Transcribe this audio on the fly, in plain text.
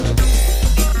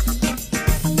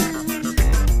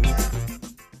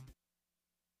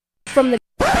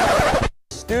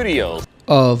studios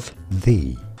of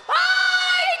the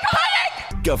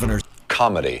Governor's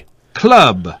Comedy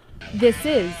Club. This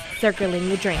is Circling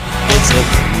the Drain. It's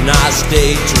a nice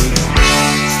day to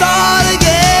start again.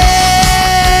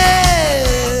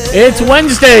 It's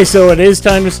Wednesday, so it is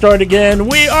time to start again.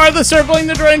 We are the Circling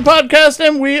the Drain podcast,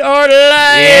 and we are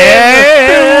live.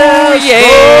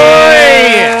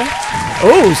 Yeah.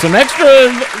 Oh, some extra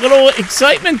little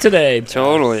excitement today.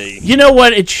 Totally. You know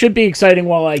what? It should be exciting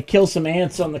while I kill some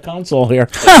ants on the console here.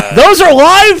 Those are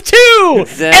live, too!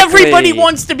 Exactly. Everybody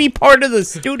wants to be part of the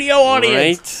studio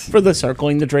audience for the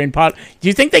Circling the Drain pod. Do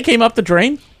you think they came up the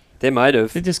drain? They might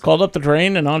have. They just called up the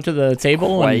drain and onto the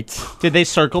table? Did they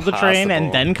circle the train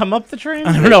and then come up the train?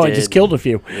 I don't know. I just killed a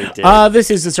few.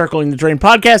 This is the Circling the Drain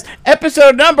podcast,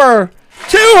 episode number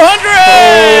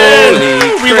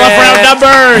 200! We love round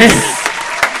numbers!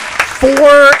 4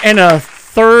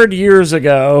 1/3 years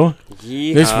ago,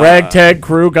 this ragtag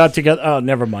crew got together. Oh,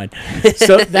 never mind.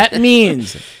 So that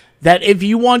means that if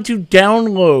you want to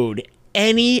download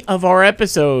any of our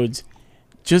episodes,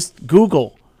 just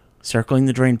Google Circling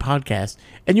the Drain podcast,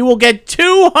 and you will get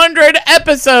 200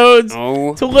 episodes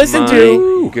to listen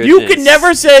to. Goodness. You can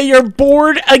never say you're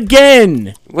bored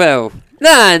again. Well,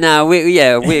 no.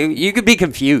 You could be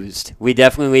confused. We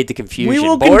definitely lead to confusion. We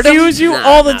will Boredom? confuse you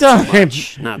all the time.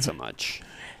 Not so much.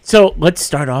 So let's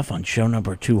start off on show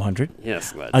number 200.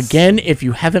 Yes, let's. Again, if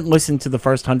you haven't listened to the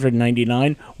first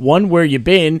 199, 1, where you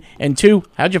been, and 2,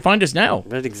 how'd you find us now?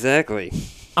 Right, exactly.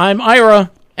 I'm Ira,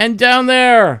 and down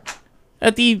there,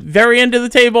 at the very end of the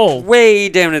table, Way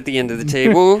down at the end of the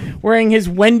table. wearing his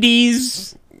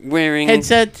Wendy's Wearing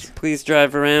headset. Please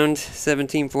drive around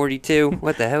 1742.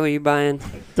 What the hell are you buying?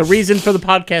 The reason for the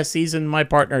podcast season, my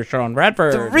partner, Sean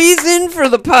Radford. The reason for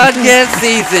the podcast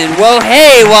season. Well,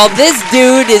 hey, while this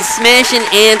dude is smashing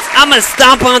ants, I'm going to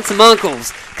stomp on some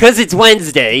uncles. Because it's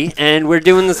Wednesday, and we're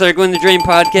doing the Circling the Drain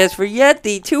podcast for yet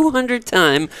the 200th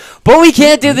time. But we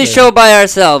can't do this show by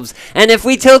ourselves. And if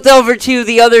we tilt over to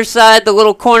the other side, the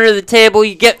little corner of the table,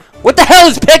 you get... What the hell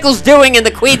is Pickles doing in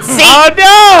the Queen's seat? Oh,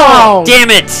 no!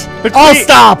 Damn it! I'll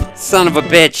stop! Son of a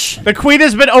bitch. The queen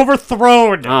has been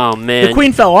overthrown. Oh, man. The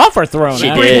Queen fell off her throne. She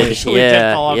actually. did. She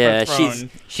did fall off her Yeah.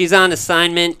 throne. She's on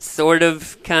assignment, sort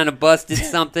of, kind of busted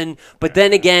something. But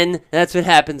then again, that's what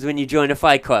happens when you join a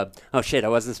fight club. Oh, shit, I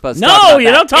wasn't supposed to talk about you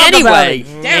that. don't talk about it.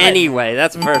 Damn it. Anyway,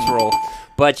 that's the first rule.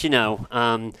 But, you know,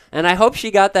 and I hope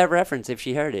she got that reference if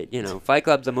she heard it. You know, Fight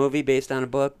Club's a movie based on a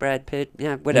book, Brad Pitt.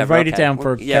 Yeah, whatever. Write it down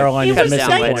for Caroline. It Cut was it down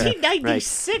later.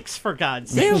 1996, for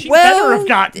God's sake. Yeah, She well, better have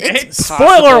gotten it. it's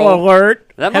Spoiler possible. alert.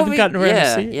 That Haven't movie, gotten around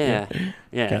to see it.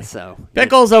 Yeah, Okay. so.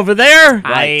 Pickles over there.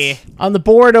 Right. On the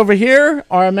board over here,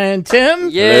 our man Tim.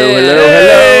 Yeah.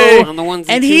 Hello. On the ones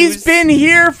And twos. he's been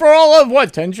here for all of,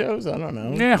 10 shows? I don't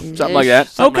know. yeah, something like that.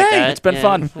 Something like Okay. that. It's been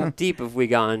fun. How deep have we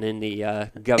gone in the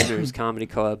Governor's Comedy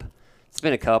Club? It's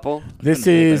been a couple. This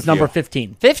is number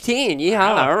 15. 15,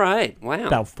 yeah, all right. Wow.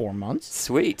 About 4 months.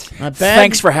 Sweet. Not bad.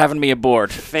 Thanks for having me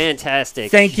aboard. Fantastic.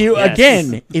 Thank you Yes.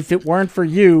 again. If it weren't for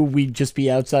you, we'd just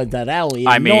be outside that alley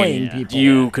I annoying mean, people.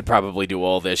 you could probably do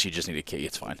all this. You just need a key.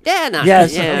 It's fine. Yeah, no.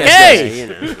 Yes, Yeah, okay. yeah, you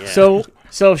know, yeah.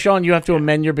 So Sean, you have to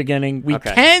amend your beginning. We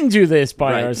Okay. can do this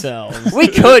by Right. ourselves. We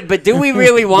could, but do we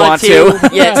really want Want to? to?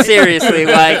 Yeah, seriously.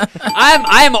 Like,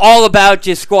 I'm all about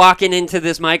just squawking into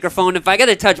this microphone. If I got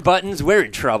to touch buttons, we're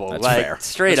in trouble. That's like, fair.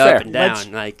 straight That's up fair. and down. Let's-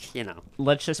 Like, you know.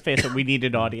 Let's just face it, we need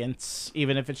an audience,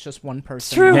 even if it's just one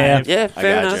person. True. Yeah. Yeah,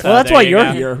 fair gotcha. enough. Well, that's there why you you're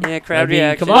go. here. Yeah, crowd I mean,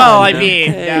 reaction. come on. Well, I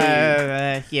mean,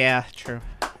 Hey. yeah, true.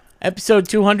 Episode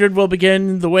 200 will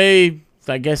begin the way,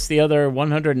 I guess, the other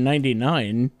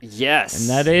 199. Yes. And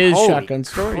that is Holy Shotgun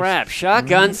Stories. Crap,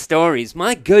 Shotgun Stories.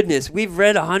 My goodness, we've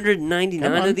read 199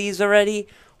 Come on. of these already.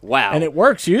 Wow. And it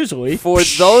works usually. For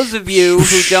those of you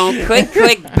who don't click,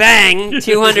 bang,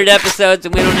 200 episodes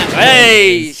and we don't have...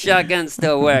 Hey, Shotgun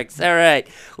still works. All right.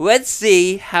 Let's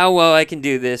see how well I can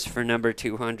do this for number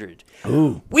 200.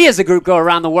 Ooh. We as a group go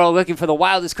around the world looking for the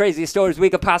wildest, craziest stories we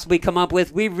could possibly come up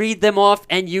with. We read them off,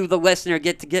 and you, the listener,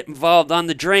 get to get involved on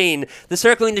The Drain, the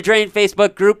Circling the Drain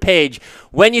Facebook group page.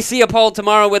 When you see a poll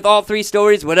tomorrow with all 3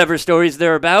 stories, whatever stories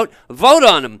they're about, vote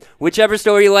on them. Whichever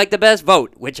story you like the best,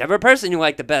 vote. Whichever person you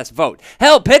like the best, vote.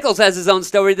 Hell, Pickles has his own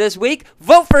story this week.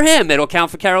 Vote for him. It'll count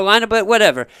for Carolina, but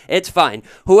whatever. It's fine.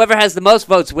 Whoever has the most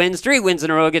votes wins. 3 wins in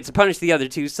a row gets to punish the other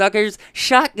 2 suckers.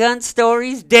 Shotgun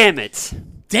Stories, damn it.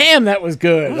 Damn, that was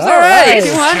good. It was all right.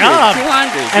 200. Job.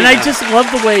 200. And you I know. just love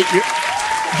the way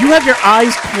you have your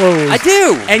eyes closed. I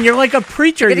do. And you're like a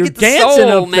preacher. Gotta You're get the dancing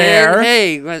soul, up man. there.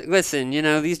 Hey, listen, you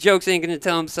know, these jokes ain't going to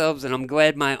tell themselves, and I'm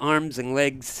glad my arms and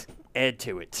legs add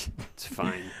to it. It's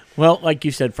fine. Well, like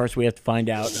you said, first we have to find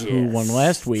out who won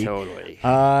last week. Totally.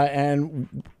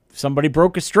 And somebody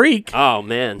broke a streak. Oh,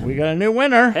 man. We got a new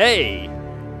winner. Hey.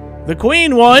 The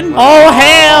Queen won. All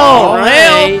hail! All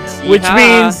Hail! right. Which Yeehaw.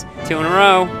 means 2 in a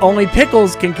row. only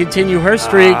Pickles can continue her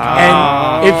streak.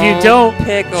 And if you don't,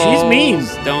 Pickles. she's mean.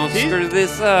 Don't screw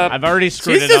this up. I've already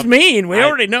screwed She's it just up. mean. We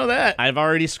already know that. I've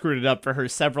already screwed it up for her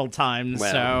several times,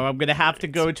 Well, so I'm going to have to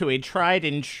go to a tried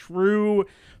and true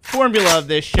formula of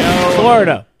this show.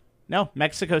 Florida. No,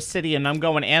 Mexico City, and I'm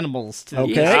going animals. To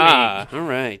Okay. Ah, all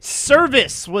right.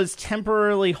 Service was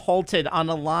temporarily halted on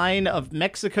a line of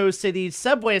Mexico City's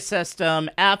subway system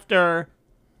after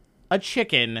a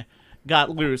chicken got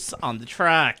loose on the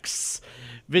tracks.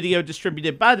 Video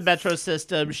distributed by the Metro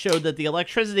system showed that the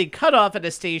electricity cut off at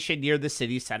a station near the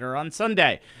city center on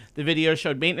Sunday. The video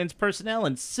showed maintenance personnel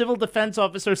and civil defense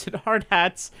officers in hard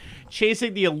hats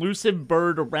chasing the elusive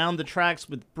bird around the tracks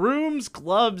with brooms,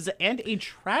 gloves, and a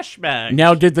trash bag.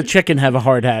 Now, did the chicken have a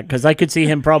hard hat? Because I could see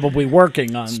him probably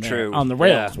working on true. on the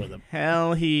rails Yeah. with him.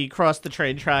 Hell, he crossed the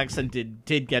train tracks and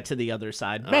did get to the other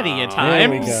side many a There time.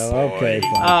 we go. Okay,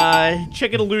 fine.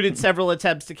 Chicken eluded several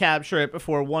attempts to capture it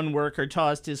before one worker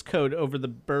tossed his coat over the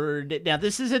bird. Now,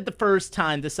 this isn't the first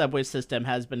time the subway system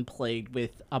has been plagued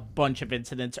with a bunch of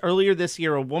incidents. Earlier this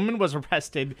year, a woman was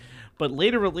arrested, but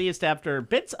later released after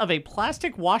bits of a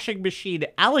plastic washing machine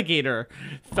alligator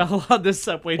fell on the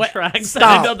subway tracks Stop.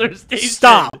 at another station.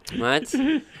 Stop. What?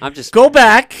 I'm just... Go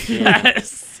back.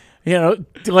 Yes. You know,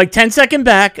 like 10-second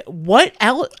back. What?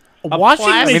 Washing plastic-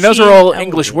 I machine? mean, those are all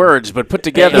English words, but put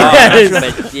together.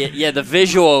 Yes. But yeah, the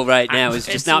visual right now is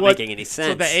just It's not what- making any So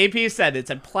sense. the AP said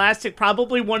it's a plastic,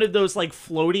 probably one of those like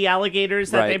floaty alligators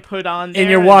that Right. they put on there. In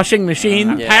your washing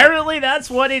machine? Yeah. Apparently, that's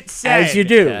what it said. As you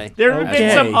do. Okay. There have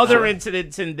been some Okay. other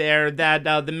incidents in there that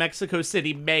the Mexico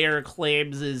City mayor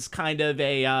claims is kind of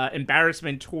a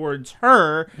embarrassment towards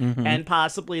her and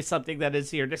possibly something that is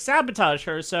here to sabotage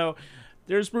her. So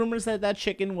there's rumors that that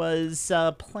chicken was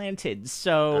planted.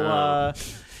 So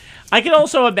I can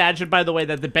also imagine, by the way,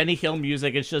 that the Benny Hill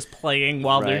music is just playing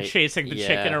while they're Right. chasing the Yeah.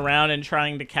 chicken around and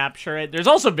trying to capture it. There's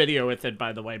also video with it,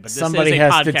 by the way, but this Somebody is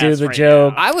a has to podcast do the right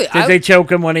joke. now. Did they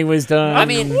choke him when he was done? I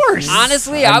mean,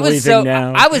 honestly, I'm I was leaving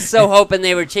now. I was so hoping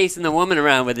they were chasing the woman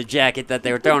around with a jacket that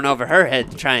they were throwing over her head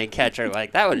to try and catch her.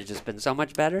 Like, that would have just been so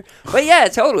much better. But yeah,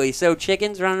 totally. So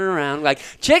chickens running around. Like,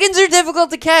 chickens are difficult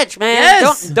to catch, man.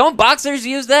 Yes! Don't boxers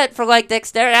use that for, like,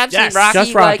 dexterity? I've Yes, seen Rocky.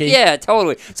 just Rocky. Like, yeah,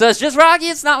 totally. So it's just Rocky?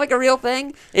 It's not like a real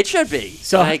thing? It should be.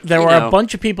 So like, there you were know. a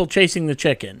bunch of people chasing the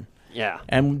chicken, Yeah.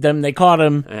 and then they caught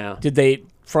him. Yeah. Did they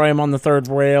fry him on the third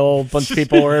rail? A bunch of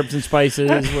people, herbs and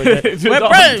spices. all-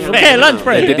 Okay, lunch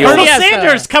break. Did the Colonel old- Yes,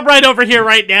 Sanders, come right over here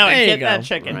right now and There you get go. that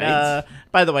chicken. Right.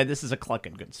 By the way, this is a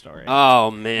clucking good story.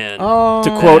 Oh, man.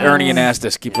 To quote Ernie and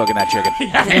Astis, keep plugging that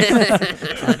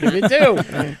chicken. You do.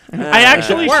 I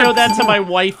actually showed that to my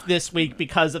wife this week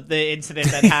because of the incident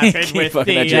that happened with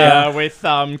fucking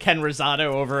that Ken Rosado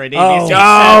over at Oh. ABC.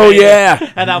 Oh,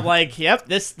 yeah. And I'm like, yep,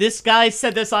 this guy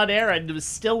said this on air and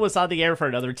was on the air for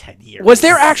another 10 years. Was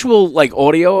there actual, like,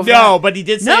 audio of No, but he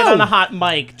did say it No. on a hot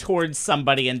mic towards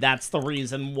somebody, and that's the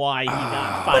reason why he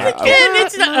got fired. Again,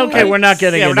 it's not, okay, we're not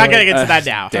getting Yeah, we're into not getting it. into that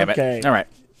now. Damn it. Okay. All right.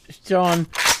 John.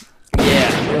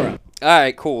 Yeah. All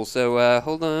right, cool. So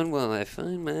hold on while I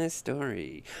find my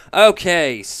story.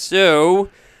 Okay, so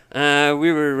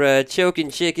we were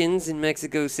choking chickens in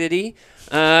Mexico City.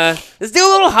 Let's do a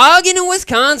little hogging in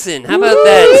Wisconsin. How about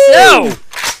that? So,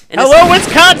 Hello,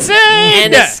 Wisconsin!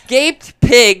 an escaped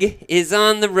pig is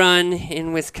on the run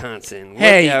in Wisconsin. Look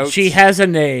Hey, out. she has a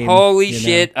name. Holy you know.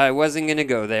 shit, I wasn't going to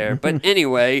go there. But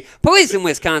anyway, police in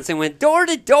Wisconsin went door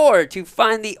to door to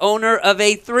find the owner of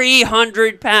a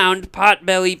 300-pound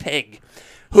potbelly pig.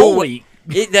 Holy.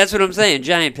 That's what I'm saying,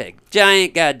 giant pig.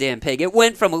 Giant goddamn pig. It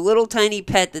went from a little tiny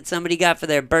pet that somebody got for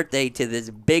their birthday to this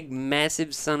big,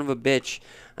 massive son of a bitch.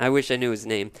 I wish I knew his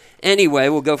name. Anyway,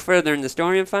 we'll go further in the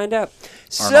story and find out.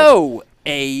 So,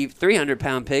 a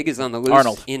 300-pound pig is on the loose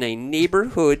Arnold. in a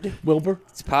neighborhood. Wilbur.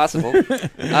 It's possible.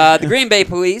 The Green Bay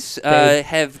police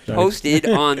have posted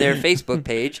on their Facebook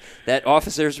page that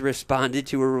officers responded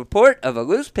to a report of a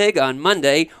loose pig on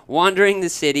Monday wandering the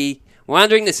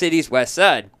city's west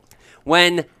side.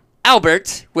 When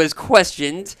Albert was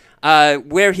questioned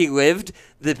where he lived,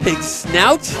 the pig's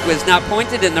snout was not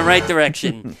pointed in the right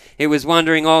direction. It was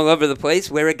wandering all over the place,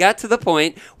 where it got to the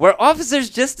point where officers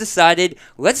just decided,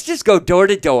 let's just go door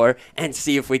to door and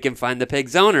see if we can find the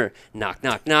pig's owner. Knock,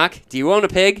 knock, knock. Do you own a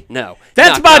pig? No.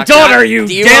 That's Knock, my knock, daughter, knock. you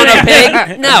Do you damn own a it.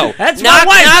 pig? No. That's knock, my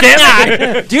wife, knock,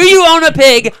 damn knock. Do you own a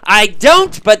pig? I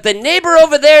don't, but the neighbor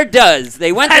over there does.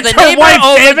 They went to That's the her neighbor wife,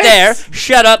 over damn it. there.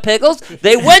 Shut up, Pickles.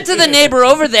 They went to the neighbor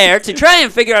over there to try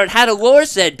and figure out how to lure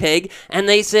said pig, and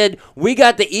they said, we got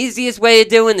out the easiest way of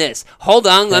doing this. Hold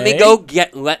on, let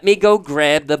me go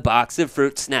grab the box of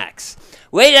fruit snacks.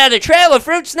 Waited out a trail of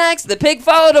fruit snacks. The pig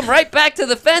followed him right back to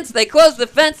the fence. They closed the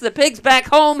fence. The pig's back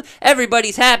home.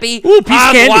 Everybody's happy. Ooh, piece of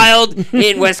Hog candy. wild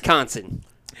in Wisconsin.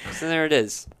 So there it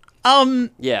is.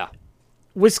 Yeah.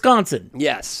 Wisconsin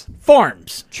Yes.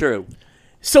 farms. True.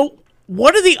 So,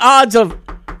 what are the odds of?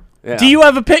 Yeah. Do you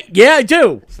have a pig? Yeah, I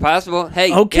do. It's possible.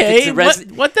 Hey, Okay, if it's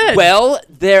a what then? Well,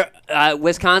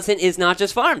 Wisconsin is not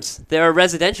just farms. There are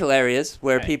residential areas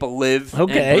where people live and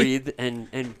breathe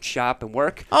and shop and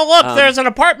work. Oh, look, there's an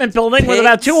apartment building with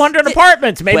about pigs- 200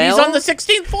 apartments. Maybe he's well, on the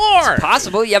 16th floor.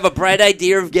 Possible. You have a bright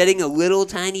idea of getting a little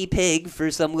tiny pig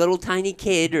for some little tiny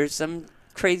kid or some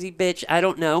crazy bitch. I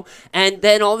don't know. And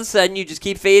then all of a sudden, you just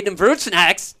keep feeding him fruit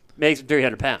snacks. Makes him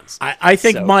 300 pounds. I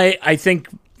think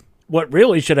what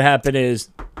really should have happened is,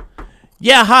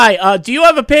 yeah, hi, do you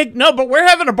have a pig? No, but we're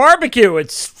having a barbecue.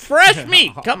 It's fresh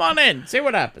meat. Come on in. See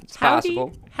what happens.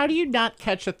 Possible. How do you not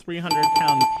catch a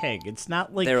 300-pound pig? It's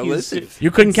not like They're elusive.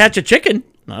 You couldn't catch a chicken.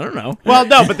 I don't know. Well,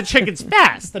 no, but the chicken's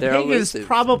fast. The They're pig elusive. is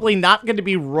probably not going to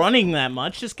be running that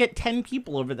much. Just get 10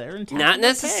 people over there and tackle Not the pig.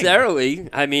 necessarily.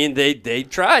 I mean, they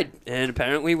tried, and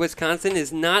apparently Wisconsin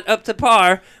is not up to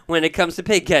par when it comes to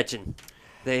pig catching.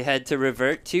 They had to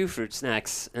revert to fruit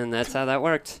snacks, and that's how that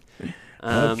worked.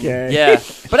 Okay. Yeah,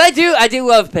 but I do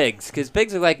love pigs because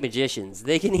pigs are like magicians.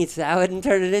 They can eat salad and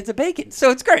turn it into bacon, so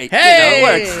it's great. Hey! It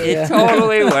works. It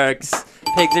totally works.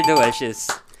 Pigs are delicious.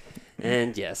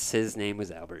 And yes, his name was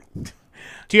Albert.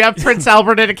 Do you have Prince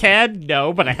Albert in a can?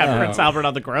 No, but I have Prince Albert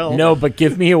on the grill. No, but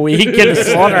give me a week in a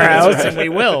slaughterhouse and we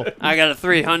will. I got a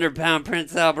 300-pound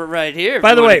Prince Albert right here.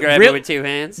 By the way, grab it with two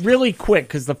hands. Really quick,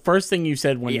 because the first thing you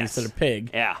said when you Yes. said a pig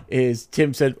Yeah. is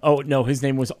Tim said, oh, no, his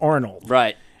name was Arnold.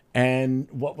 Right. And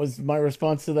what was my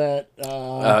response to that? It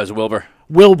was Wilbur.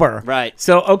 Wilbur. Right.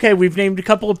 So, okay, we've named a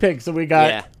couple of pigs. So we got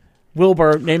Yeah.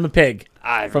 Wilbur, name a pig.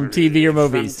 From TV or From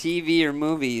movies. TV or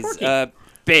movies.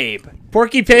 Babe.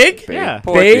 Porky Pig? Yeah.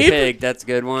 Porky Babe? Pig. That's a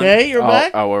good one. Okay, you're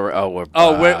back. We're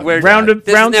We're Round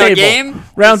this round is now table. a game.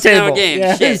 Round This is now table. a game.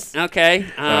 Yes. Shit. Okay.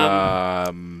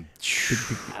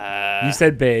 You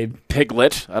said babe.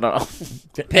 Piglet. I don't know.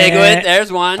 Piglet.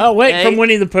 There's one. Oh, wait, Hey. from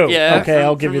Winnie the Pooh. Yeah. Okay,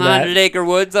 I'll give from you the that. 100 Acre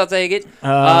Woods. I'll take it.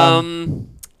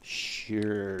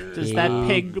 Sure. Does that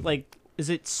pig, is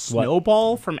it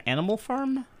Snowball from Animal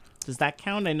Farm? Does that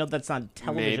count? I know that's not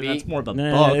television. Maybe. That's more of a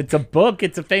Nah, book. it's a book.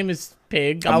 It's a famous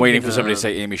pig. I'm I'll waiting give for you somebody to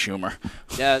say Amy Schumer.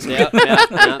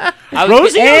 Yeah. I was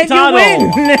Rosie And you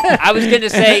O'Donnell. win. I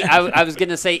was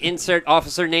gonna say insert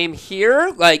officer name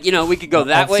here. Like, we could go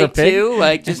that Officer way Pig? too.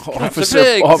 Like just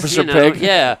Officer- Officer Pig.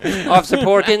 Yeah, Officer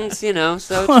Porkins.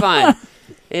 So it's fine.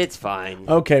 It's fine.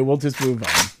 Okay, we'll just move on.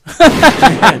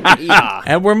 Yeah.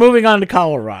 And we're moving on to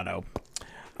Colorado.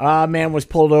 A man was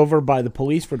pulled over by the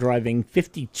police for driving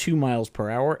 52 miles per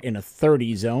hour in a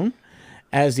 30 zone.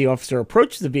 As the officer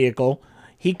approached the vehicle,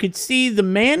 he could see the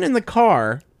man in the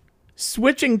car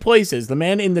switching places, the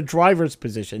man in the driver's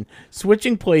position,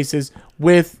 switching places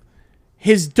with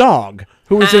his dog,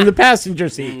 who was in the passenger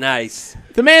seat. Nice.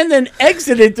 The man then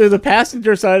exited through the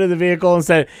passenger side of the vehicle and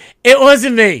said, "It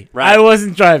wasn't me. Right. I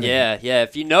wasn't driving." Yeah.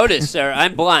 If you notice, sir,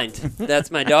 I'm blind.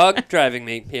 That's my dog driving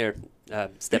me. Here,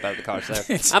 step out of the car,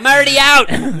 sir. I'm already out.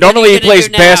 Normally he plays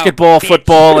basketball,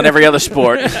 football, and every other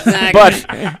sport. Exactly. But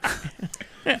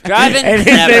Driving. And his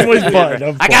Never. name was Bud.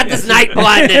 of I got course. this night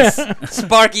blindness.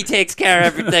 Sparky takes care of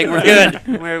everything. We're good.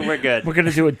 We're good. We're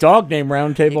gonna do a dog name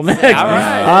roundtable next. All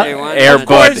right. Hey, why Air not?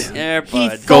 Bud. Air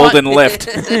Bud. Golden Lift.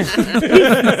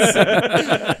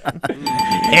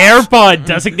 Air Bud,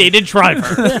 designated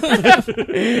driver.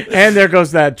 And there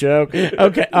goes that joke.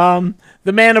 Okay.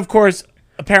 The man, of course,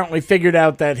 apparently figured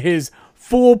out that his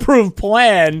foolproof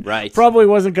plan Right. probably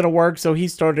wasn't going to work, so he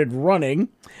started running.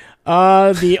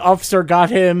 The officer got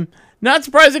him, not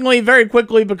surprisingly, very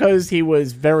quickly because he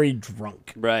was very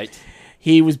drunk. Right.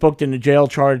 He was booked into jail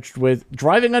charged with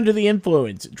driving under the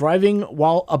influence, driving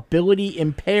while ability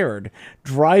impaired,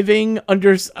 driving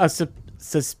under a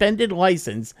suspended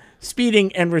license,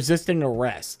 speeding, and resisting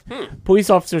arrest. Police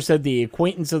officer said the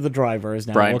acquaintance of the driver is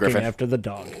now Brian looking Griffin. after the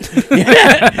dog.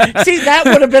 See, that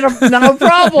would have been no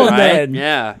problem Right?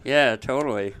 then. Yeah,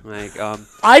 totally. Like,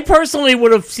 I personally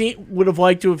would have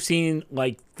liked to have seen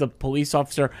the police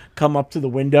officer come up to the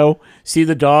window, see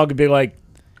the dog, and be like,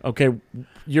 "Okay,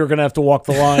 you're going to have to walk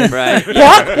the line. Right.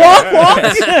 Walk.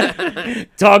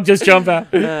 Dog just jump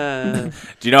out. Do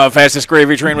you know how fast this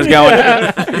gravy train was going?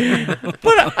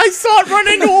 But I saw it run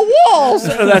into a wall.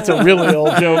 So that's a really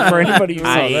old joke for anybody who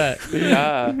saw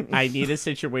that. I need a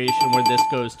situation where this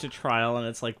goes to trial, and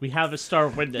it's like we have a star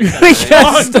witness.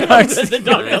 The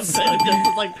dog comes in and just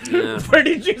is like, where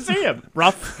did you see him?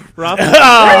 Rough.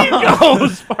 There you go,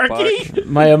 Sparky.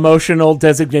 My emotional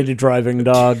designated driving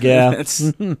dog. Yeah.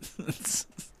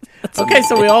 Okay,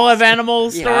 so we all have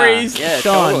animal stories. Yeah,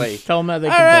 Sean, totally. tell them how they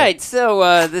All can right,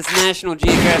 so this National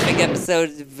Geographic episode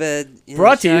of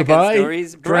Brought to you Shotgun by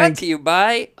Stories, brought Drink. to you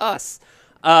by us.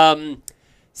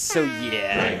 So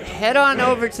head on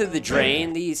over to the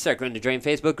Drain, the Circling the Drain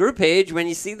Facebook group page. When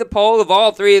you see the poll of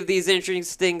all three of these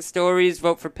interesting stories,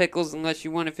 vote for Pickles unless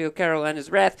you want to feel Carolina's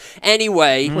wrath.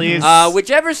 Anyway, Please.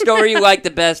 Whichever story you like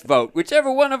the best, vote.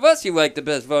 Whichever one of us you like the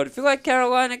best, vote. If you like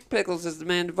Carolina, Pickles is the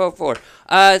man to vote for.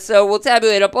 So we'll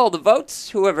tabulate up all the votes.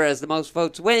 Whoever has the most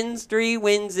votes wins. 3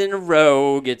 wins in a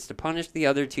row gets to punish the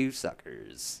other 2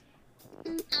 suckers.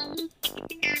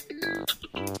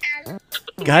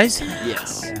 Guys,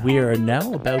 Yes. we are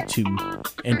now about to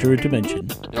enter a dimension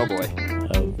Oh boy.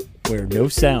 of where no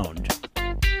sound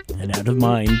and out of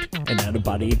mind and out of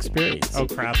body experience. Oh,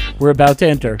 crap. We're about to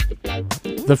enter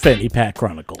the Fanny Pack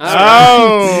Chronicles,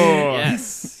 Oh.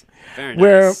 Yes. Very nice.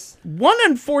 where one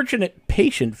unfortunate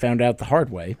patient found out the hard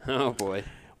way Oh boy.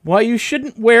 why you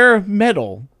shouldn't wear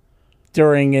metal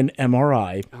during an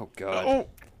MRI. Oh god.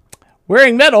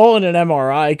 Wearing metal in an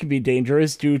MRI can be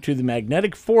dangerous due to the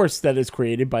magnetic force that is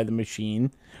created by the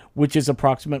machine, which is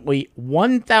approximately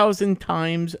 1,000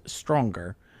 times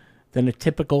stronger than a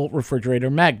typical refrigerator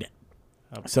magnet.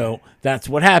 Okay. So that's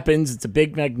what happens. It's a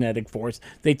big magnetic force.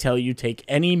 They tell you take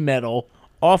any metal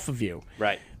off of you.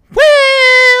 Right.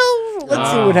 Well,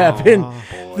 let's see what happened.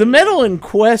 The metal in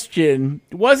question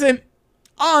wasn't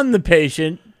on the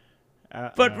patient,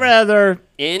 but rather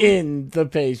in the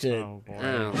patient. Oh, boy.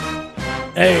 Oh.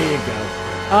 There you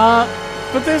go.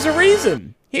 But there's a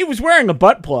reason. He was wearing a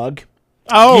butt plug.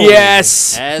 Oh.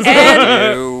 Yes. As they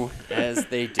do. As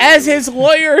they do. As his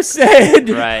lawyer said,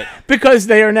 Right. because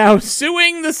they are now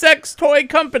suing the sex toy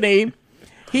company,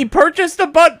 he purchased a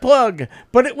butt plug,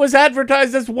 but it was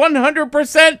advertised as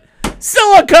 100%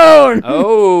 silicone.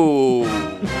 Oh.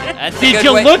 That's a Did good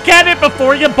you way- look at it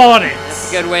before you bought it?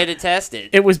 That's a good way to test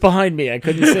it. It was behind me. I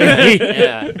couldn't see.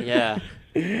 Yeah.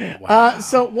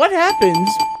 So what happens?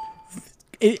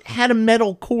 It had a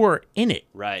metal core in it.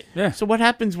 Right. So what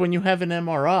happens when you have an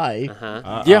MRI?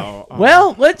 Yeah.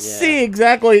 Well, let's Yeah. see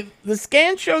exactly. The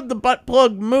scan showed the butt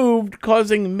plug moved,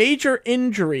 causing major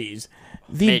injuries.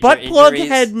 The Major butt plug injuries?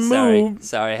 had moved.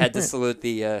 Sorry, I had to salute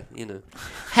the,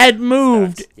 Had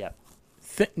moved. Yep.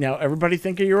 Now, everybody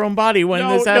think of your own body when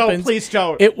No, this happens. no, please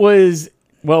don't. It was,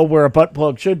 well, where a butt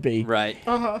plug should be. Right.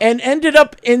 And ended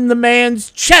up in the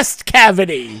man's chest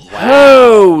cavity.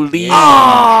 Holy.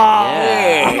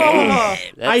 Yeah.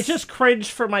 I just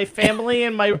cringed for my family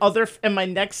and my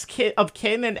next kid of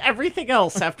kin and everything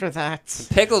else after that.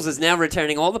 Pickles is now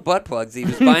returning all the butt plugs he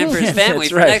was buying for his family that's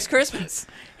for right. next Christmas.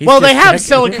 He's Well, they just have checking.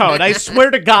 silicone. I swear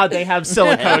to God, they have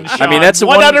silicone. I mean, that's the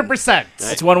one- 100%.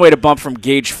 That's one way to bump from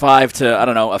gauge 5 to, I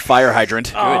don't know, a fire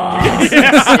hydrant. Wow.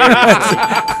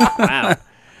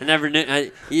 I never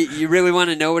knew. You really want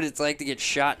to know what it's like to get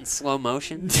shot in slow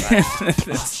motion?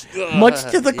 Much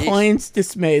to the client's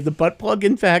dismay, the butt plug,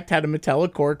 in fact, had a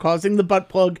metallic core, causing the butt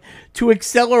plug to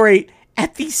accelerate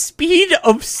at the speed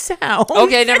of sound.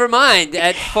 Okay, never mind.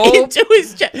 At full. Into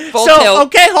his chest. full So, tilt.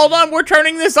 okay, hold on. We're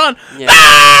turning this on. Yeah.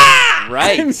 Ah!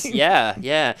 Right.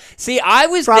 Yeah. See, I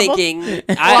was Problem? thinking.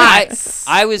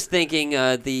 I was thinking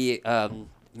the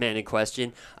man in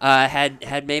question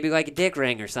had maybe like a dick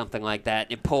ring or something like that.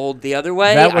 It pulled the other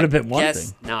way. That would have been one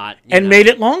guess thing. Not. And made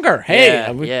it longer. Hey.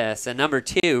 Yeah. Yeah. So number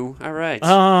 2. All right.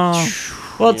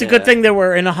 Well, it's a good Yeah. thing they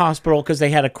were in a hospital because they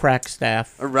had a crack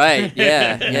staff. All right.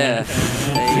 Yeah.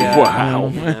 Wow.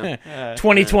 Yeah.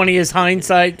 2020 is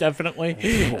hindsight, definitely.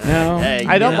 No. Hey,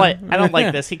 I don't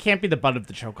like this. He can't be the butt of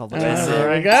the joke all the time.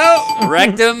 There we go.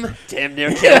 Rectum. Damn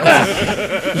near killed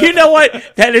him. You know what?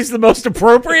 That is the most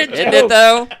appropriate Isn't it joke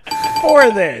though?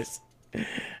 for this.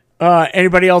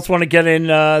 Anybody else want to get in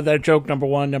that joke? Number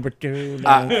 1, number 2? No.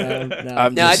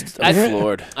 I'm No, I'm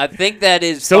floored. I think that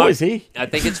is. So is he. I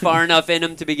think it's far enough in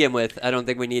him to begin with. I don't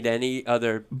think we need any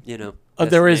other. There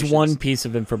is destinations. one piece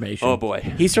of information. Oh boy.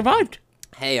 He survived.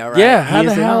 Hey, all right. Yeah, how He's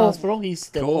the in the hell? hospital. He's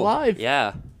still Cool. alive.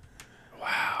 Yeah.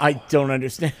 I don't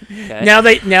understand. Okay.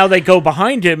 Now they go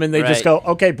behind him and they just Right.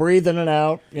 go, okay, breathe in and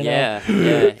out. You know? Yeah,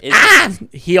 yeah. It's-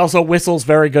 He also whistles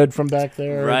very good from back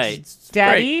there. Right. It's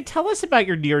Daddy, tell us about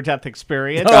your near-death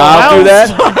experience. I'll do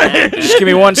that. Just give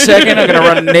me 1 second. I'm going to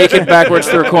run naked backwards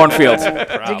through a cornfield.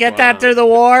 Did you get that through the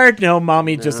war? No,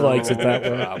 Mommy just likes it that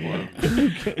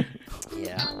way.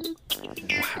 Yeah.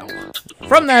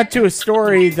 From that to a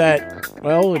story that,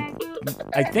 well,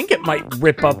 I think it might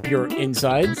rip up your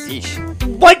insides.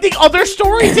 Like the other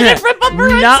story, did it rip up her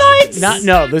insides?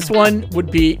 No, this one would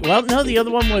be, well, no, the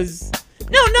other one was,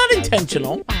 no, not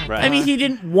intentional. Right. I mean, he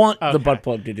didn't want the butt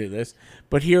plug to do this.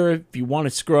 But here, if you want to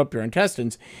screw up your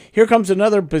intestines, here comes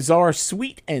another bizarre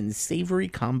sweet and savory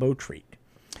combo treat.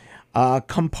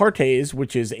 Compartes,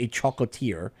 which is a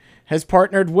chocolatier, has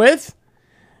partnered with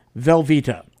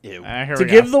Velveeta to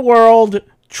give the world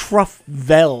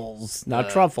truffles, not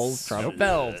truffles,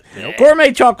 truffles.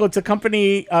 Gourmet chocolates. The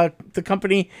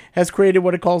company has created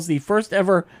what it calls the first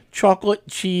ever chocolate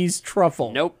cheese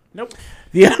truffle. Nope.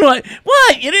 The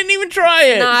what? You didn't even try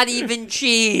it. Not even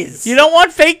cheese. You don't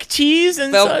want fake cheese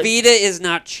inside? Velveeta is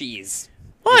not cheese.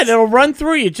 What? It'll run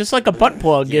through you just like a butt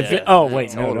plug. If it, oh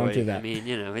wait, no, Totally. don't do that. I mean,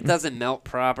 it doesn't melt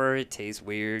proper. It tastes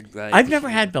weird. Like, I've never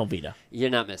had Velveeta. You're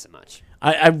not missing much.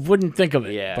 I wouldn't think of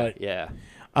it. Yeah, but yeah.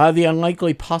 The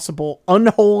unlikely possible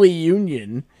unholy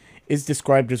union is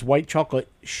described as white chocolate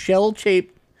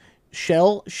shell-shaped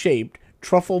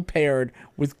truffle paired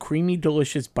with creamy,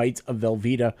 delicious bites of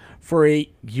Velveeta for a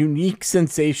unique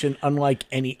sensation unlike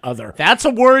any other. That's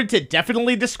a word to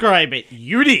definitely describe it.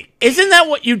 Unique. Isn't that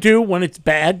what you do when it's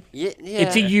bad? Yeah.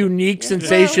 It's a unique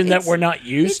sensation that it's- we're not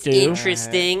used to.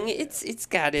 Interesting. It's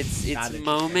got its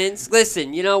moments.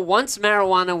 Listen, once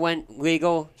marijuana went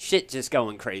legal, shit just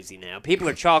going crazy now. People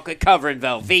are chocolate covering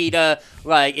Velveeta.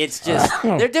 Like it's just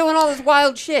they're doing all this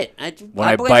wild shit. When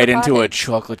I bite into a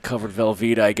chocolate-covered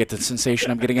Velveeta, I get the sensation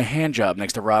I'm getting a hand job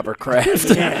next to Robert Kraft.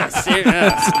 Yeah,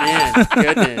 serious, man.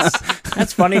 Goodness.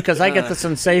 That's funny because I get the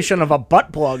sensation of a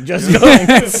butt plug just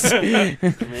going.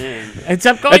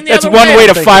 Except going the That's other one way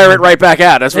to I think. fire it right back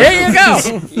out. That's There you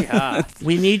go. Yeah.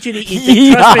 We need you to eat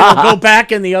it. Trust me, it'll go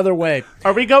back in the other way.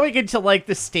 Are we going into like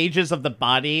the stages of the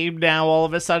body now? All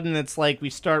of a sudden, it's like we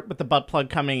start with the butt plug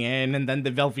coming in, and then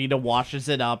the Velveeta washes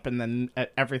it up, and then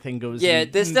everything goes. Yeah,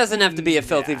 in. this doesn't have to be a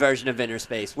filthy version of Inner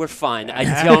Space. We're fine.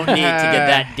 I don't need to get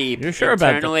that deep. You're sure about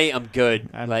that? Internally, I'm good.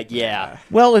 Like, yeah.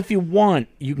 Well, if you want,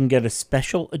 you can get a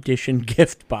special edition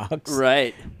gift box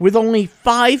Right. with only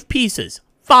 5 pieces.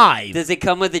 5. Does it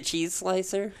come with a cheese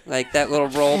slicer? Like that little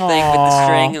roll thing with the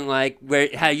string and like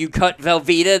how you cut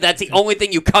Velveeta? That's the only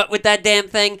thing you cut with that damn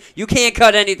thing? You can't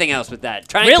cut anything else with that.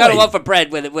 Try and cut a Really? loaf of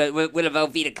bread with a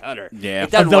Velveeta cutter. Yeah. It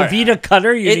A doesn't work. Velveeta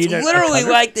cutter? You It's need a literally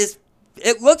cutter? like this.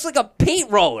 It looks like a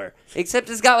paint roller, except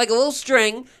it's got like a little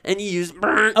string, and you use.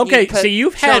 Okay, cut so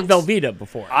you've had chunks. Velveeta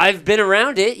before. I've been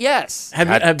around it. Yes. Have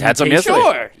Had you some tasted- yesterday.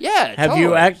 Sure. Yeah. Have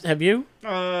you? totally. Have you?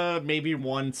 Maybe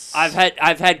once. I've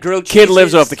had grilled cheese. Kid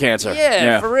lives off the cancer. Yeah,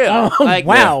 Yeah. for real. Oh, Like,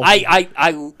 wow.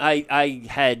 I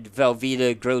had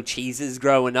Velveeta grilled cheeses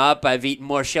growing up. I've eaten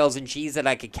more shells and cheese that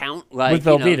I could count. Like, With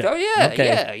Velveeta. Oh yeah,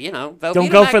 Okay. yeah. Velveeta Don't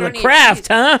go for the macaroni and craft, cheese.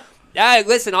 huh?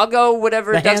 Listen, I'll go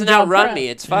whatever The doesn't hand-job outrun craft. me.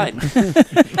 It's fine.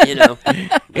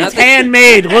 It's Nothing-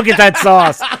 handmade. Look at that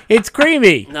sauce. It's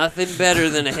creamy. Nothing better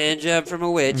than a hand job from a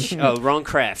witch. Oh, wrong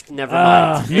craft. Never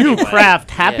mind. New Anyway.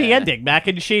 craft happy Yeah. ending mac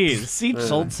and cheese. Each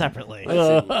sold separately.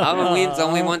 Listen, Halloween's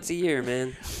only once a year,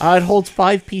 man. It holds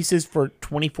 5 pieces for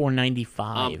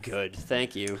 $24.95. I'm good.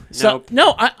 Thank you. So Nope.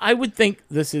 no, I would think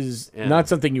this is Yeah. not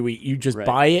something you eat. You just Right.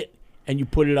 buy it and you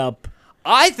put it up.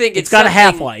 I think it's got a something-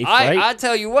 half-life, right? I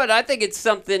tell you what, I think it's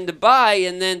something to buy,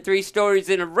 and then 3 stories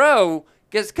in a row,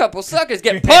 because a couple suckers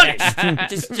get punished.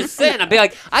 just saying. I'd be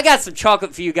like, I got some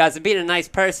chocolate for you guys, and being a nice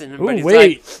person. But it's wait.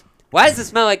 like, why does it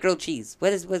smell like grilled cheese?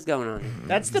 What's going on?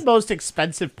 That's the most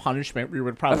expensive punishment we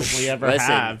would probably ever Listen,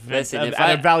 have. listen, at, if at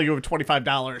I- a value of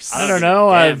 $25. I don't know.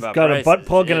 Damn I've about got a prices, butt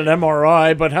plug and yeah. an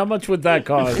MRI, but how much would that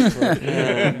cost? Oh,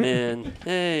 man.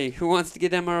 Hey, who wants to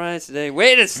get MRIs today?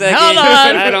 Wait a second. Hold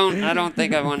on. I don't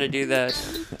think I want to do that.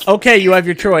 Okay, you have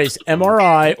your choice: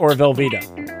 MRI or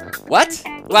Velveeta. What?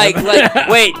 Like,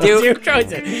 wait, It's your dude.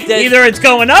 choice. Either it's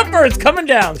going up or it's coming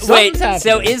down. Wait, Something's so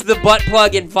happening. is the butt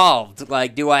plug involved?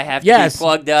 Like, do I have to Yes. be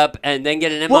plugged up and then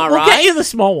get an MRI? We'll get you the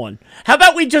small one. How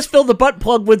about we just fill the butt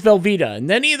plug with Velveeta, and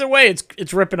then either way,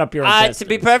 it's ripping up your intestines. To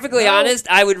be perfectly honest,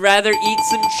 I would rather eat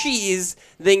some cheese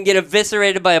than get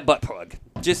eviscerated by a butt plug.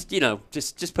 Just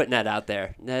putting that out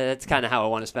there. That's kind of how I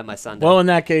want to spend my Sunday. Well, in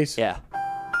that case, yeah.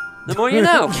 The more you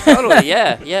know. Totally,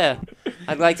 yeah.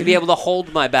 I'd like to be able to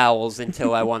hold my bowels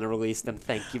until I want to release them.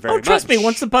 Thank you very much. Trust me,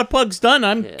 once the butt plug's done,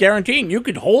 I'm guaranteeing you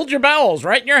could hold your bowels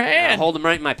right in your I hand. hold them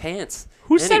right in my pants.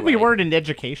 Who said we Anyway. weren't an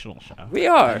educational show? We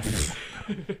are.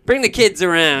 Bring the kids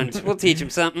around. We'll teach them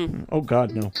something. Oh,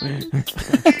 God, no.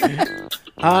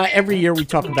 Every year we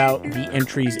talk about the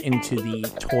entries into the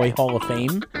Toy Hall of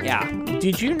Fame. Yeah.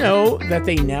 Did you know that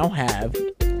they now have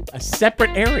a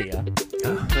separate area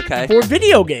Okay. for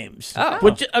video games? Oh.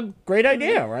 Which is a great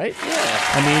idea, right? Yeah.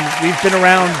 I mean, we've been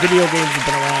around, video games have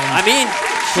been around I mean,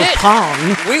 for shit.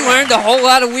 Pong. We learned a whole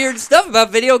lot of weird stuff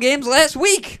about video games last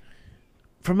week.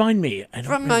 Remind me. I don't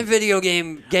From remember. my video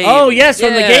game. Oh, yes,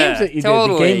 from the Yeah, games that you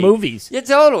totally. did, the game movies. Yeah,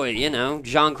 totally. You know,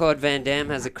 Jean-Claude Van Damme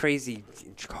has a crazy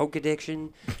coke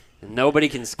addiction. And nobody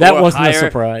can score That wasn't a higher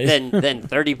surprise. than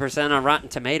 30% on Rotten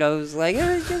Tomatoes. Like,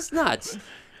 it's just nuts.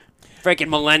 Freaking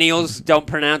millennials don't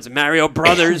pronounce Mario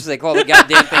Brothers. They call the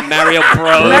goddamn thing Mario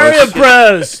Bros. Mario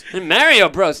Bros. Mario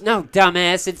Bros. No,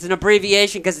 dumbass. It's an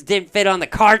abbreviation because it didn't fit on the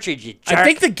cartridge, you jerk. I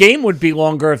think the game would be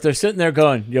longer if they're sitting there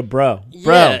going, "Yo, bro,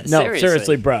 Yeah, no,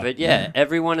 seriously, bro." But yeah,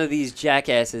 every one of these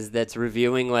jackasses that's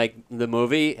reviewing like the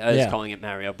movie is Yeah. calling it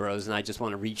Mario Bros, and I just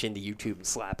want to reach into YouTube and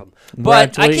slap them. We're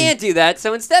But I actually- can't do that,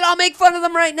 so instead I'll make fun of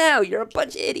them right now. You're a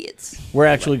bunch of idiots. We're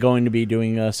actually going to be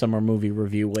doing a summer movie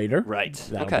review later. Right.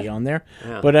 That'll Okay. be on there.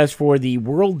 Yeah. But as for the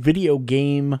World Video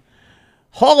Game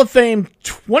Hall of Fame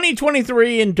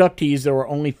 2023 inductees, there were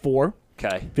only 4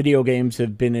 Okay. video games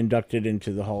have been inducted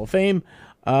into the Hall of Fame.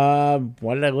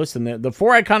 What did I listen there? The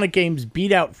 4 iconic games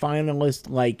beat out finalists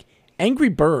like Angry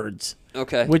Birds,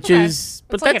 Okay. which is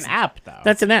It's like an app, though.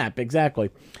 That's an app, exactly.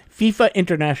 FIFA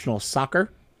International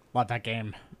Soccer. Love that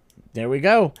game. There we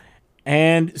go.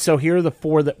 And so here are the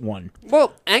 4 that won.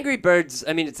 Well, Angry Birds,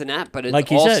 I mean, it's an app, but it's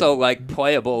Like you said. also like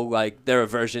playable. Like there are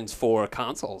versions for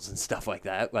consoles and stuff like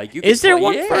that. Like you. Is can there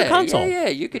play- one for a console? Yeah,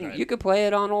 you can play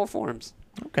it on all forms.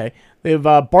 Okay. They have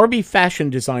Barbie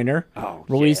Fashion Designer, Oh,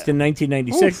 released yeah. in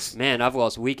 1996. Man, I've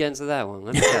lost weekends of that one.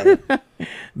 Let me tell you.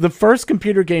 The first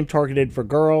computer game targeted for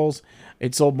girls.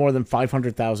 It sold more than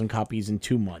 500,000 copies in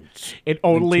 2 months. It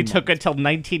only took until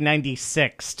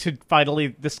 1996 to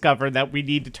finally discover that we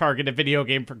need to target a video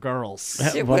game for girls.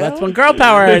 Well, that's when girl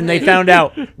power, and they found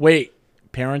out, wait,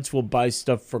 parents will buy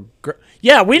stuff for girls.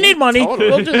 Yeah, we need money. Totally.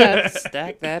 We'll do that.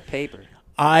 Stack that paper.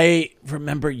 I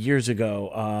remember years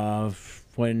ago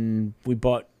when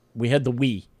we had the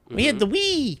Wii. We had the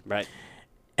Wii. Right.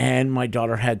 And my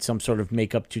daughter had some sort of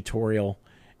makeup tutorial.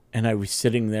 And I was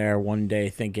sitting there one day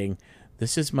thinking,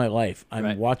 this is my life. I'm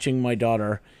Right. watching my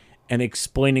daughter and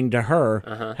explaining to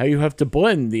her how you have to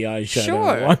blend the eyeshadow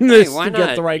Sure. on this Hey, why to not?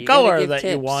 get the right You gotta color give that you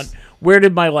tips. want. Where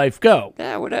did my life go?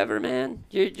 Yeah, whatever, man.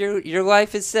 Your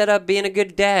life is set up being a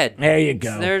good dad. There you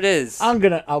go. There it is. I'll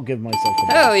give myself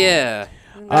a Hell yeah.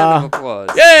 Round of applause.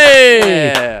 Yay!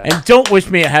 Yeah. And don't wish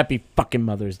me a happy fucking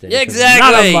Mother's Day. 'cause I'm Exactly.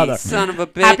 Not a mother. Son of a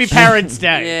bitch. Happy Parents'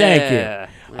 Day. Yeah.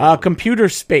 Thank you. Computer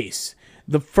Space,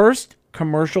 the first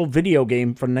commercial video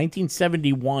game from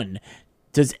 1971.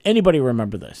 Does anybody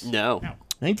remember this? No.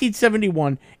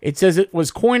 1971. It says it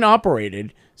was coin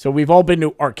operated, so we've all been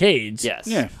to arcades. Yes.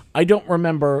 Yeah. I don't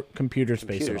remember Computer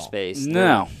Space Computer at all. space.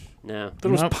 No. No. That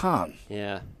was Nope. Pong.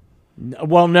 Yeah.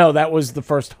 Well, no, that was the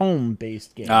first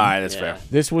home-based game. All right, that's Yeah. fair.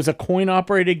 This was a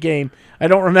coin-operated game. I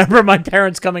don't remember my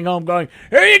parents coming home going,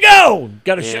 "Here you go,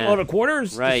 got a Yeah. shitload of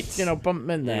quarters." Right. Just, pump them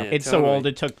in there. Yeah. It's Totally. so old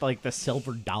it took like the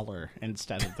silver dollar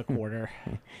instead of the quarter.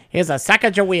 Here's a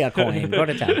Sacagawea coin. Go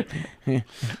to town.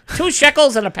 2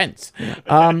 shekels and a pence.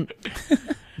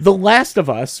 The Last of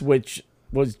Us, which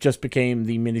just became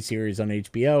the miniseries on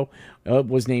HBO,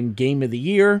 was named Game of the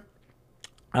Year.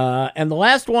 And the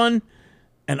last one,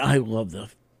 and I love the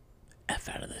F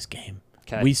out of this game.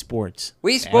 'Kay. Wii Sports.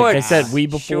 Wii Sports. Like I said, Wii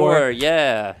before. Sure.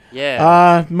 Yeah.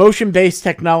 Yeah. Motion-based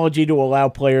technology to allow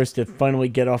players to finally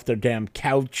get off their damn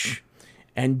couch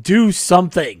and do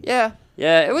something. yeah.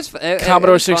 Yeah. It was. It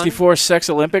Commodore was fun. 64 Sex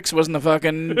Olympics wasn't the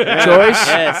fucking choice.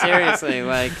 Yeah. Seriously.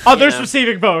 Like. Others you know.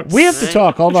 receiving votes. We have to Right.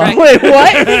 talk. Hold on. Wait,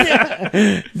 what?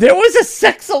 There was a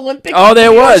sex Olympics. Oh,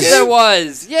 there was. There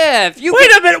was. Yeah. If you.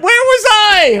 Wait a minute. Where was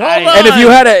I? Hold on. And if you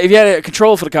had a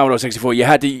controller for the Commodore 64, you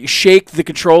had to shake the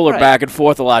controller Right. back and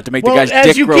forth a lot to make well, the guy's as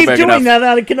dick you grow keep big doing enough. that,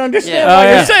 I can understand Yeah. why Oh,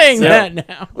 you're yeah. saying Yeah. that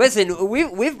now. Listen,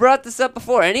 we've brought this up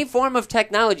before. Any form of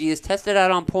technology is tested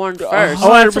out on porn first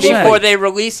 100%. before they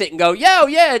release it and go, yo,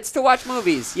 yeah, it's to watch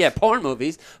movies. Yeah, porn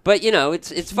movies. But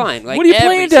it's fine. Like What are you every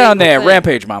playing down single there? thing.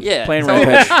 Rampage, Mom. Yeah, Playing totally.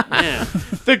 Rampage. Yeah.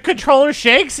 The controller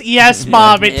shakes? Yes,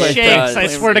 Mom, it It shakes. does. I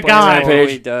swear to Playing God. Rampage.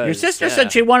 Totally does. Your sister yeah.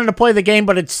 said she wanted to play the game,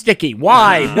 but it's sticky.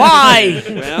 Why? Why?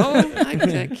 Well, I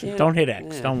can't. Don't hit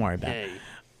X. Yeah. Don't worry about it.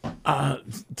 Hey.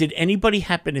 Did anybody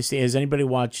happen to see? Has anybody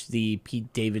watched the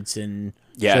Pete Davidson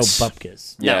Yes. show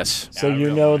Bupkis? Yes. So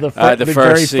you know the The very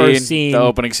first first scene, scene, the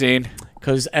opening scene.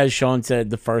 because as Sean said,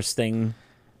 the first thing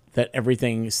that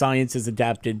everything science is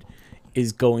adapted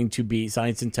is going to be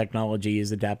science and technology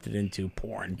is adapted into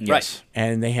porn. Yes.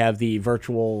 And they have the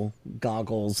virtual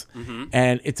goggles,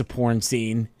 and it's a porn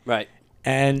scene. Right.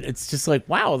 And it's just like,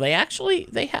 wow,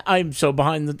 I'm so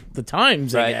behind the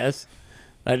times, I Right. guess.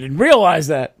 I didn't realize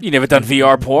that. You never done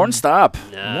VR porn? Stop.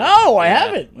 No, I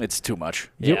haven't. It's too much.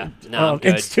 Yeah. No, I'm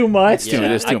good. It's too much. Yeah.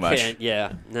 It is too I much. can't-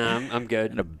 Yeah. No, I'm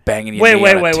good. Banging your Wait, knee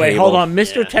wait, on a wait, wait. table. Hold on.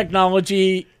 Mr.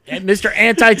 Technology, Mr.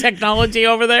 Anti-Technology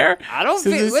over there? I don't So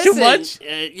think this is listen, too much?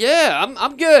 Yeah,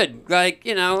 I'm good. Like,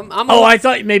 I'm Oh, I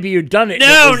thought maybe you'd done it.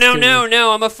 No, and it was no, too-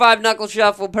 no. I'm a five knuckle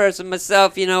shuffle person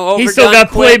myself, overdone. He's still got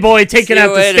quick. Playboy taking See you out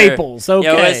the later. staples. Okay.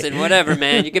 Yo, listen, whatever,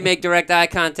 man. You can make direct eye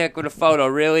contact with a photo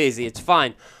real easy. It's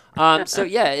fine. So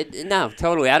yeah, no,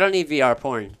 totally. I don't need VR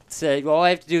porn. So all I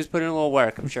have to do is put in a little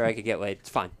work. I'm sure I could get laid. It's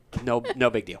fine. No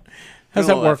big deal. How's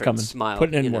Put a that little work effort, coming? Smile.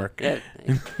 Putting in work. Yeah.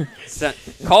 So,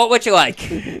 call it what you like.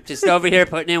 Just over here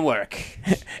putting in work.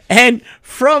 And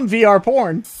from VR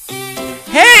porn.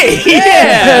 Hey!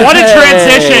 Yeah. What a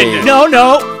transition!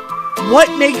 No.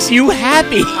 What makes you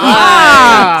happy?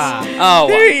 Oh,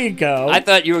 There you go. I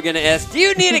thought you were gonna ask. Do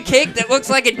you need a cake that looks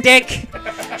like a dick?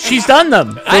 She's done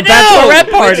them for I know. bachelorette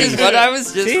Which parties. is what I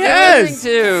was just She alluding has.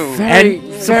 to.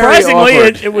 And surprisingly,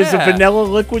 awkward. it was Yeah. a vanilla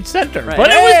liquid center, Right. but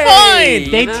it was Hey!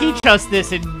 fine. They No. teach us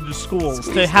this in the schools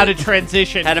to how to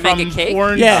transition How to from make a cake?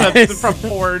 porn Yes. from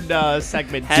porn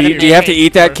segments. How Do to you, make do you have to cake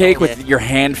eat that or- cake with your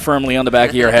hand firmly on the back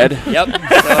of your head, Yep.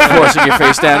 forcing your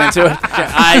face down into it? Your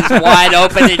eyes wide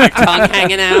open and your tongue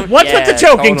hanging out. What's with the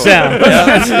choking sound?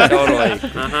 Yep, totally.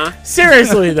 Uh-huh.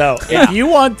 Seriously though, if you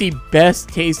want the best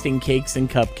tasting cakes and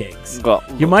cupcakes, Well,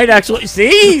 you might actually see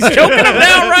he's choking them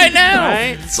down right now.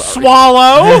 Right?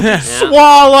 Swallow,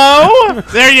 swallow.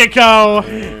 There you go.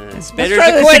 Spitters try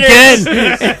or this quitters.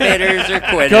 again. Spitters or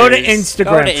quitters. Go to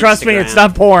Instagram. Trust me, it's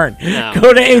not porn. No,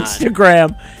 Go to it's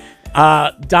Instagram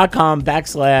 .com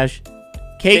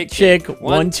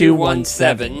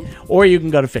 /CakeChick1217, or you can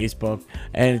go to Facebook,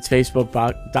 and it's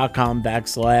facebook.com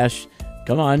 /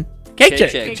 come on, Cake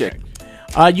Chick. chick.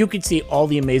 You can see all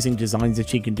the amazing designs that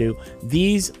she can do.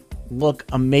 These look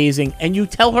amazing, and you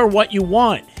tell her what you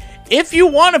want. If you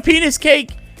want a penis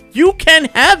cake, you can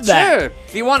have that. Sure.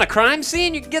 If you want a crime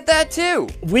scene, you can get that too.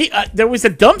 There was a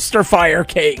dumpster fire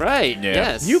cake. Right. Yeah.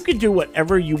 Yes. You can do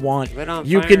whatever you want. Lit on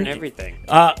You fire can. and everything.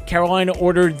 Carolina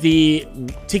ordered the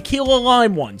tequila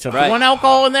lime one. So if Right. you want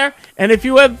alcohol in there, and if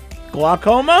you have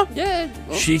glaucoma, Yeah.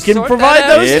 we'll She can sort provide that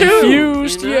out. those too.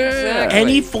 Infused, yeah. Exactly.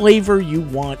 any flavor you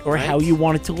want or Right. how you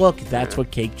want it to look, that's what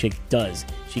Cake Chick does.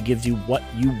 She gives you what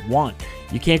you want.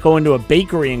 You can't go into a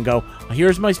bakery and go,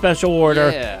 here's my special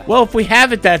order. Yeah. Well, if we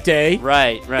have it that day,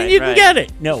 Right. then you can get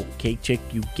it. No, Cake Chick,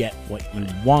 you get what you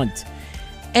want.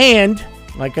 And,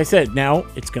 like I said, now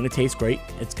it's going to taste great.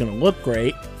 It's going to look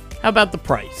great. How about the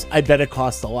price? I bet it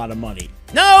costs a lot of money.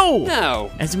 No! No.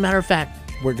 As a matter of fact,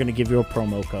 we're going to give you a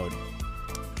promo code.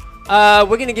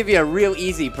 We're gonna give you a real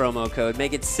easy promo code.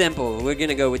 Make it simple. We're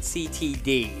gonna go with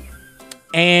CTD.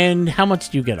 And how much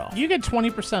do you get off? You get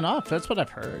 20% off. That's what I've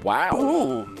heard. Wow.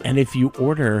 Boom. And if you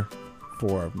order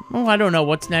for, I don't know,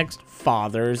 what's next?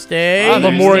 Father's Day?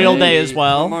 Father's Memorial Day as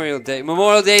well. Memorial Day.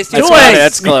 Memorial Day's too That's, Do it.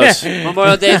 close. That's close.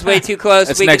 Memorial Day's way too close.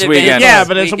 That's Week next in weekend. advance. Yeah,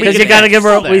 but it's a week Because in you got to give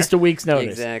her at there. least a week's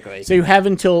notice. Exactly. So you have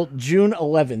until June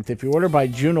 11th. If you order by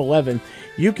June 11th,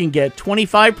 you can get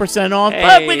 25% off.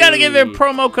 But we got to give you a Hey.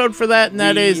 promo code for that, and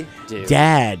that We is do.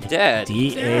 DAD. Dad.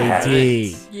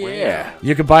 D-A-D. Yeah.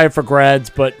 You can buy it for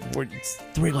grads, but it's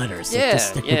 3 letters. So Yeah. just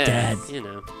stick Yeah. with DAD. You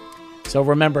know. So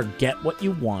remember, get what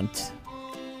you want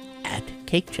at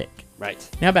Cake Chick. Right.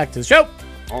 Now back to the show.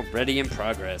 Already in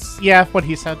progress. Yeah, what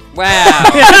he said. Wow.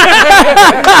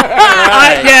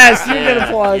 Yes, you get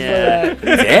applause for that.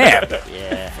 Damn.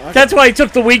 Yeah. That's why he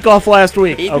took the week off last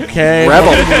week. He- Okay.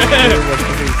 Rebel.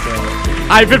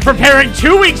 I've been preparing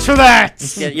 2 weeks for that.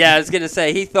 Yeah, I was gonna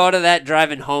say he thought of that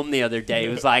driving home the other day. He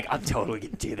was like, "I'm totally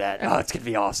gonna do that. Oh, it's gonna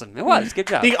be awesome." It was. Good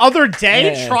job. The other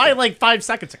day, Yeah. try like 5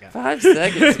 seconds ago. 5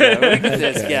 seconds ago. Look at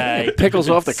this guy. Pickles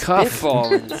off the cuff.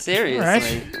 Spitballing.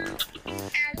 Seriously.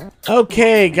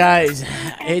 Okay, guys.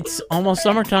 It's almost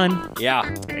summertime.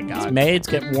 Yeah. It's May. It's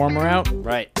getting warmer out.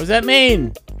 Right. What does that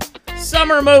mean?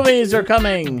 Summer movies are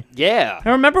coming. Yeah. I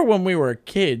remember when we were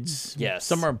kids. Yes.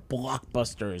 Summer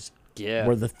blockbusters Yeah.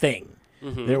 were the thing.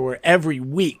 There were every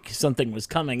week something was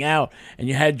coming out, and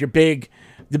you had your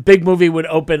the big movie would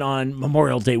open on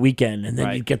Memorial Day weekend, and then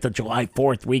Right. you'd get the July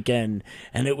 4th weekend,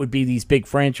 and it would be these big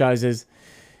franchises.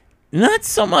 Not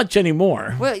so much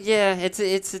anymore. Well, yeah, it's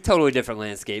a totally different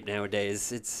landscape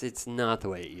nowadays. It's not the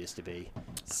way it used to be.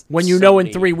 When you So know in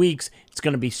many- 3 weeks it's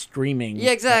going to be streaming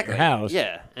Yeah, exactly. at your house.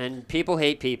 Yeah, and people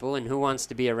hate people, and who wants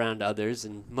to be around others?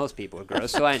 And most people are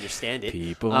gross, so I understand it.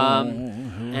 People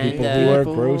and, People who are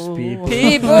gross people.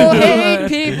 People hate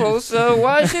people, so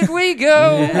why should we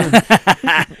go?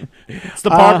 It's the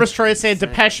Barbara's Choice and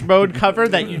Depeche Mode cover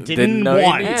that you didn't know you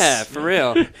want. needed. Yeah, for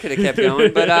real. Could have kept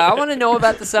going, but I want to know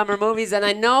about the summer movies, and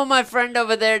I know my friend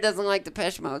over there doesn't like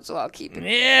Depeche Mode, so I'll keep it.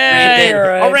 Yeah, reined in. you're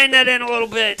right. I'll rein that in a little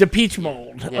bit. The peach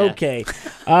mold. Yeah. Okay.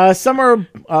 Summer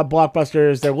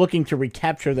blockbusters, they're looking to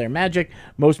recapture their magic.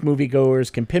 Most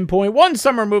moviegoers can pinpoint one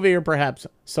summer movie or perhaps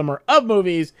summer of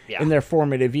movies in their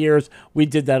formative years. We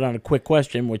did that on a quick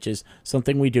question, which is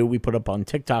something we do. We put up on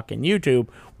TikTok and YouTube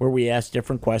where we ask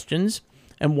different questions.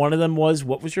 And one of them was,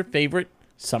 what was your favorite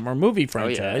summer movie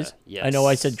franchise? Yes. I know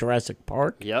I said Jurassic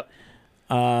Park. Yep.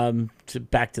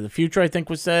 Back to the Future, I think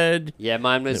was said. Yeah,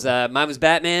 mine was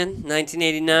Batman,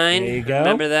 1989. There you go.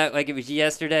 Remember that like it was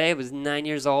yesterday. I was 9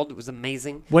 years old. It was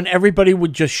amazing. When everybody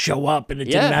would just show up and it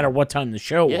Yeah. didn't matter what time the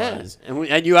show Yeah, was.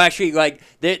 and you actually like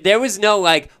there was no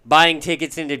like buying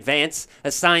tickets in advance,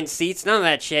 assigned seats, none of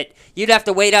that shit. You'd have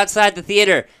to wait outside the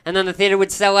theater, and then the theater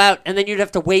would sell out, and then you'd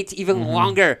have to wait even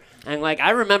longer. And like I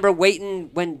remember waiting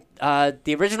when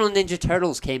the original Ninja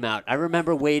Turtles came out. I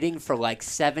remember waiting for like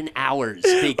 7 hours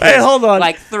because Wait, hold on.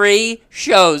 like 3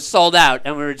 shows sold out,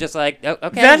 and we were just like, oh,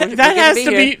 okay, That we're has gonna to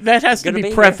here. be that has to Gonna be be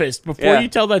here. prefaced before Yeah. you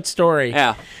tell that story.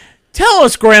 Yeah. Tell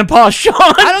us, Grandpa Sean.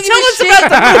 I don't give tell a us shit. about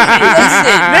the movie.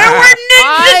 Listen, There were Ninja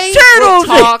I will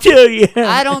Turtles talk- to you.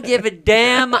 I don't give a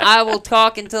damn. I will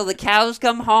talk until the cows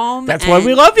come home. That's why we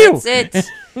and love you. That's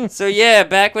it. So yeah,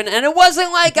 back when, and it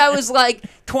wasn't like I was like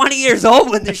 20 years old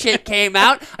when the shit came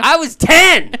out. I was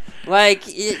 10. Like,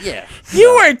 yeah.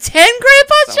 You were 10,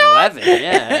 Grandpa Sean? 11,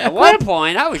 yeah. At one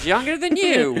point, I was younger than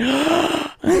you.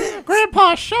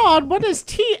 Grandpa Sean, what does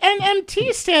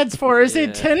TNMT stands for? Is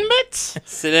it 10 bits?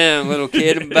 Sit down, little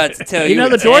kid. I'm about to tell you. You know a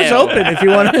the door's tale. open if you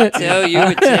want to. Tell you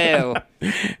a tale.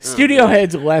 Studio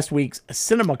heads of last week's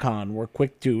CinemaCon were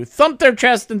quick to thump their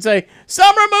chest and say,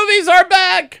 "Summer movies are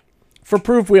back!" For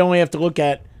proof, we only have to look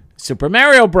at the Super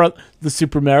Mario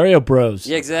Bros.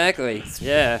 Yeah, exactly.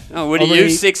 Yeah. Oh, what are Already- you,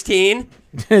 16?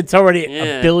 It's already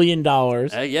Yeah. $1 billion. Yeah,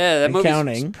 that And movie's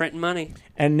counting. printing money.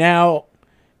 And now,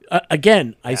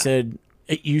 again, I said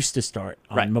it used to start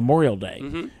on Right. Memorial Day.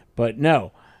 But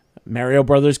no, Mario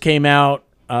Brothers came out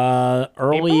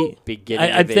early.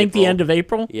 Beginning I of think the April. end of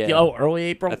April. Yeah. Oh, early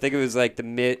April. I think it was like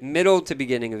the middle to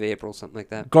beginning of April, something like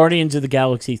that. Guardians of the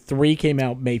Galaxy 3 came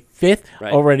out May 5th,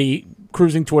 Right. already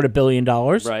cruising toward $1 billion.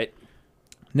 Right.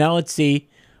 Now let's see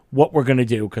what we're going to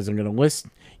do, because I'm going to list.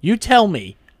 You tell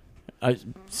me,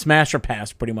 smash or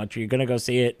pass, pretty much. Are you going to go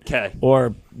see it? 'Kay.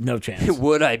 Or no chance?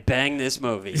 Would I bang this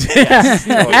movie? Yes.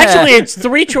 Actually, it's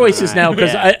 3 choices now,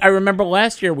 because Yeah. I remember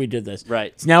last year we did this.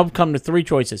 Right. It's now come to 3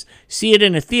 choices. See it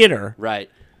in a theater. Right.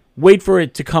 Wait for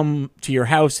it to come to your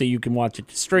house so you can watch it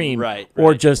to stream. Right,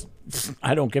 Or right. just,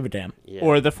 I don't give a damn. Yeah.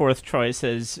 Or the 4th choice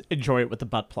is enjoy it with the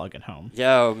butt plug at home.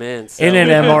 Yo, man. So, In an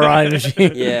MRI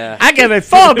machine. Yeah. I give it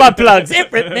 4 butt plugs.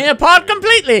 It ripped me apart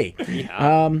completely.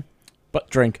 But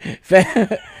drink.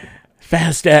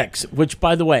 Fast X, which,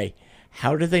 by the way,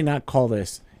 how did they not call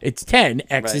this? It's 10.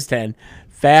 X is 10.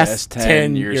 Fast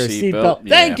 10, your seatbelt. Yeah.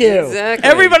 Thank you. Exactly.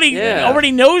 Everybody Yeah.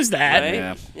 already knows that. Right?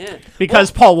 Yeah. Yeah.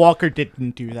 Because Paul Walker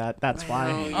didn't do that. That's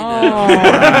why. Oh, you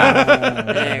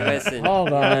know. Hey, listen.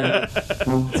 Hold on. It's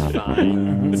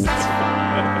fine. It's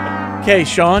fine. Okay,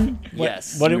 Sean.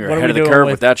 Yes. What, You're what are ahead we of the doing curve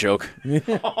with? with that joke.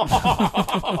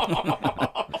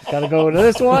 Gotta go to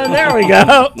this one. There we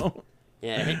go.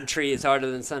 Yeah, hitting tree is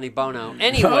harder than Sonny Bono.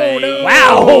 Anyway.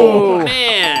 Wow.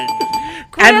 Man.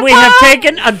 And we have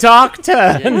taken a dark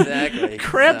turn. Yeah, exactly.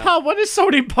 Grandpa, what is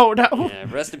Sony Bono? Yeah,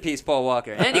 rest in peace, Paul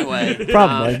Walker. Anyway.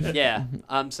 Probably. Yeah.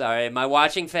 I'm sorry. Am I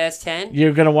watching Fast 10?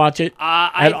 You're gonna watch it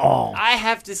at all? I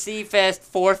have to see Fast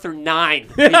 4 through 9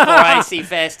 before I see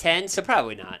Fast 10, so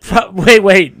probably not.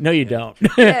 Wait. No, you don't.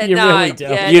 Yeah, you no, really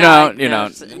don't. yeah, You no, don't, I- you no,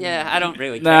 don't. s- Yeah, I don't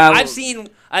really care. Nah,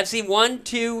 I've seen 1,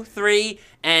 2, 3,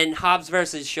 and Hobbs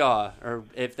versus Shaw, or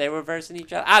if they were versing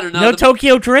each other. I don't know. No the,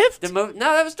 Tokyo Drift? no,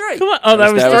 that was 3. Come on. Oh,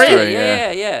 that was That was 3? three.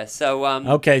 Yeah. So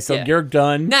Okay, so yeah. you're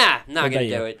done. Nah, not What gonna about do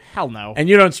you? it. Hell no. And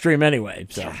you don't stream anyway,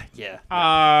 so. Yeah.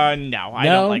 No, I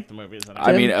No? don't like the movies. That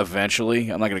I mean,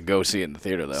 eventually. I'm not going to go see it in the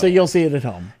theater, though. So you'll see it at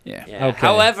home. Yeah. Yeah. Okay.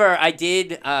 However, I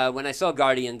did when I saw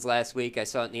Guardians last week. I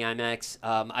saw it in the IMAX.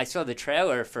 I saw the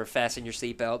trailer for Fasten Your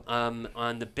Seatbelt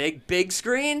on the big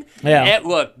screen. Yeah. It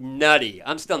looked nutty.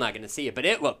 I'm still not going to see it, but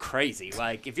it looked crazy.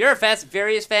 Like, if you're a Fast and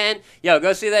Furious fan, yo,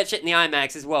 go see that shit in the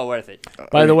IMAX. It's well worth it.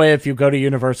 By the way, if you go to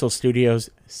Universal Studios,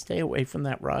 stay away from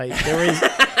that ride.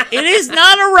 It is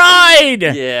not a ride.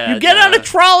 Yeah, you get on no. a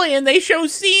trolley and they show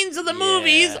scenes of the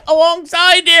movies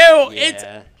alongside you. It's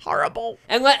horrible.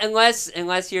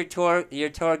 Unless your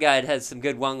tour guide has some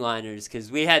good one-liners,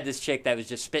 because we had this chick that was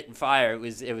just spitting fire. It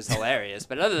was hilarious.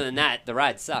 But other than that, the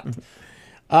ride sucked.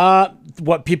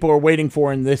 What people are waiting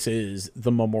for in this is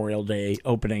the Memorial Day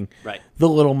opening. Right. The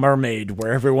Little Mermaid,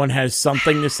 where everyone has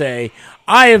something to say.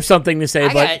 I have something to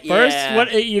say, but first, what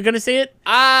are you going to say it?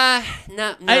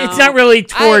 No. It's not really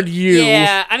toward you.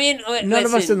 Yeah, I mean, None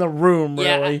of us in the room,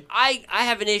 really. I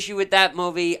have an issue with that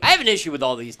movie. I have an issue with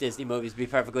all these Disney movies, to be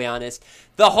perfectly honest.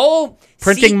 The whole...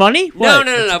 Printing money? No. What's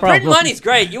the Printing problem? money's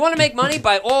great. You want to make money?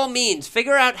 By all means.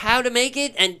 Figure out how to make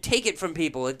it and take it from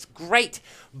people. It's great.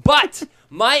 But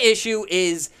my issue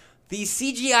is these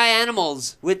CGI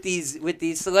animals with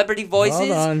these celebrity voices.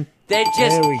 Hold on. They're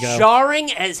There we just go.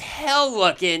 jarring as hell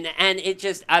looking, and it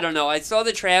just, I don't know. I saw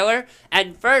the trailer,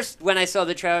 and first, when I saw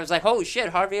the trailer, I was like, holy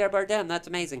shit, Javier Bardem, that's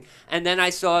amazing. And then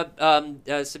I saw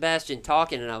Sebastian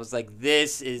talking, and I was like,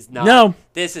 this is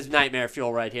nightmare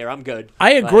fuel right here. I'm good.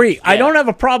 I agree. Like, I yeah. don't have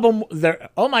a problem there.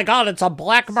 Oh my God, it's a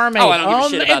black mermaid. Oh, I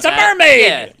don't give a shit about it's a that.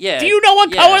 mermaid. Yeah. Do you know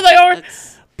what Yeah, color they are?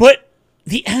 that's- But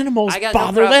the animals I got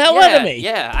bother no the hell problem. out of me.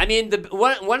 Yeah, I mean,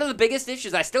 one of the biggest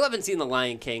issues, I still haven't seen The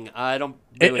Lion King. I don't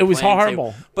really It was plan to.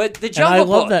 horrible. But the And Jungle I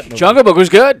love Book. that movie. Jungle Book was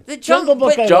good. The Jungle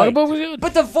Book I Jungle liked. Book was good.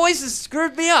 But the voices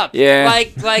screwed me up. Yeah.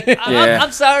 Like Yeah.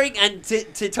 I'm sorry, and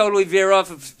to totally veer off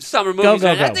of summer movies. go,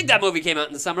 I go. think that movie came out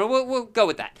in the summer. We'll go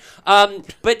with that.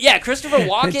 But yeah, Christopher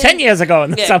Walken. 10 years ago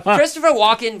in the summer. Christopher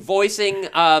Walken voicing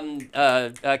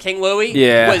King Louis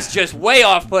was just way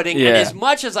off-putting. Yeah. And as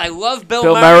much as I love Bill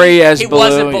Bill Murray, Murray as he Baloo,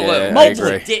 wasn't Baloo. yeah, I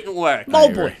Mowgli agree. didn't work.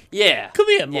 Mowgli. Yeah. Come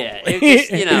here, Yeah, Mowgli. it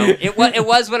just, it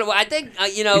was what it was. I think,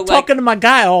 You're like... talking to my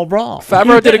guy all wrong.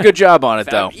 Favreau did a good job on it,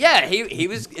 though. Yeah, he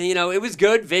was, it was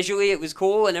good visually, it was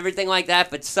cool and everything like that,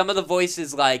 but some of the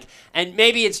voices, like, and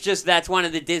maybe it's just that's one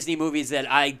of the Disney movies that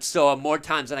I saw more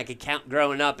times than I could count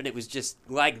growing up, and it was just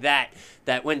like that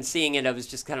when seeing it, I was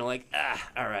just kind of like,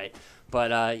 all right.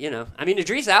 But, I mean,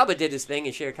 Idris Elba did his thing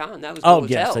in Shere Khan. That was cool as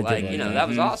yes, hell. I did. Like, that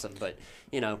was awesome. But,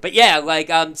 but yeah, like,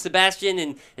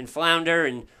 Sebastian and Flounder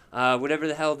and whatever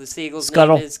the hell the seagull's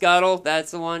Scuttle. name is. Scuttle,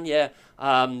 that's the one, yeah.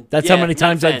 That's yeah, how many not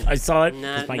times a fan. I saw it. 'cause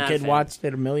Not my a kid fan. watched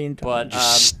it a million times. But,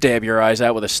 Stab your eyes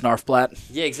out with a snarf plat.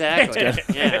 yeah, exactly.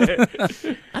 Yeah.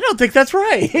 I don't think that's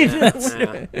right.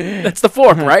 That's the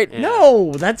fork, right?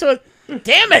 No, that's what.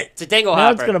 Damn it! It's a dingle Now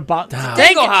hopper. it's gonna bother.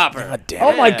 Dingle hopper. God damn Oh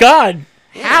it. my God!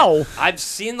 How? I've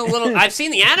seen the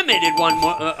animated one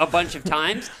a bunch of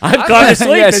times. I've gone to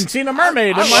sleep Yes. and seen a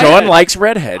mermaid. in my Sean head. likes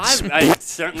redheads. I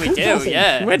certainly do.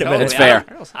 Yeah. Wait a minute. That's fair.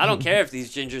 I don't care if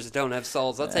these gingers don't have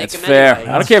souls. I'll take That's them fair. anyway.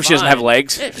 I don't care if she doesn't Fine. have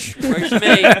legs. Where's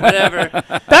me? Whatever.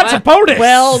 That's a POTUS.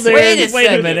 Well, Wait a wait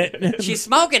a second. minute. She's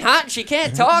smoking hot and she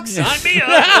can't talk. Sign me up.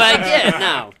 Like, yeah,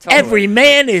 no. Totally. Every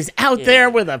man is out there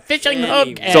with a fishing hook.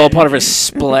 Anyway. It's all part of his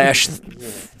splash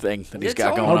thing that he's It's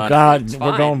got all- going Oh on. God, It's we're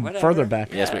fine, going whatever. further back.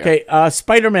 Yes, we are. Okay,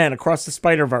 Spider-Man Across the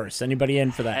Spider-Verse. Anybody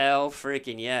in for that? Hell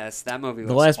freaking yes. That movie was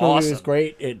The last movie awesome. was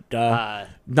great. It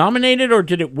nominated or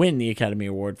did it win the Academy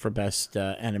Award for Best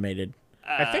Animated?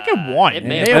 I think it won. It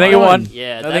may I have I think it won.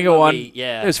 Yeah, I that think it won. movie,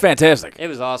 yeah. It was fantastic. It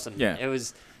was awesome. Yeah.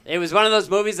 It was one of those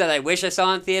movies that I wish I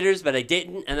saw in theaters, but I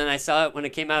didn't. And then I saw it when it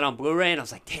came out on Blu-ray, and I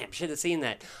was like, damn, should have seen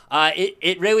that.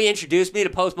 It really introduced me to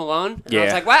Post Malone. And I was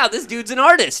Yeah. like, wow, this dude's an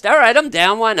artist. All right, I'm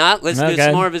down. Why not? Let's do Okay.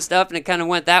 some more of his stuff. And it kind of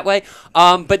went that way.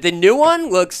 But the new one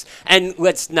looks, and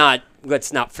let's not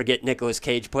forget Nicolas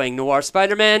Cage playing Noir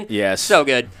Spider-Man. Yes. So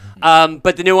good.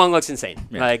 But the new one looks insane.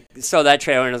 Like, saw that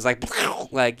trailer, and I was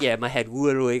like, yeah, my head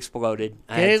literally exploded.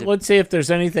 I Okay, had to let's see if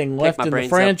there's anything pick left my in the brains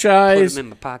up, franchise. put them in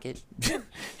my pocket.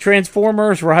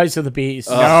 Transformers: Rise of the Beast.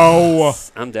 No.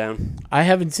 I'm down. I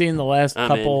haven't seen the last I'm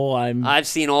couple. I've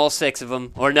seen all 6 of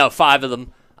them, or no, 5 of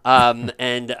them.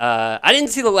 And I didn't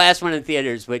see the last one in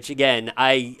theaters, which again,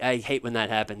 I hate when that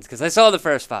happens because I saw the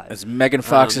first 5. Is Megan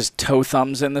Fox's toe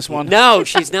thumbs in this one? No,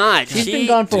 she's not. She's been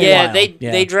gone for a yeah, while. They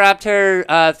Yeah. they dropped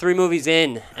her 3 movies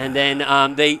in, and then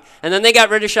they got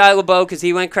rid of Shia LaBeouf because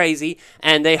he went crazy,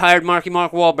 and they hired Mark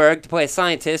Wahlberg to play a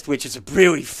scientist, which is a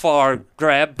really far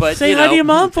grab, but Say hi to your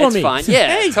mom for it's me. fine.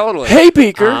 Yeah, Hey. totally. Hey,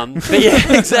 Beaker. But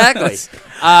yeah, exactly.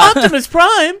 Optimus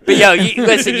Prime. But yo,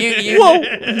 listen,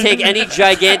 you take any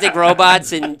gigantic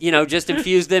robots and just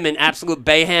infuse them in absolute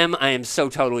mayhem. I am so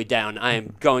totally down. I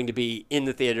am going to be in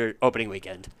the theater opening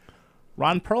weekend.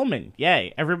 Ron Perlman.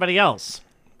 Yay. Everybody else.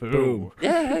 Boo.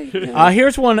 Yeah.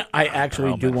 Here's one I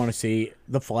actually do want to see: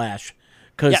 The Flash.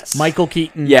 because Yes. Michael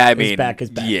Keaton Yeah, I is mean, back as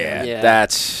Batman.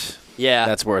 Yeah.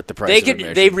 that's worth the price. They of could.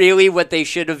 admission. They really what they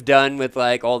should have done with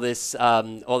like all this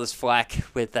flack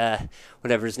with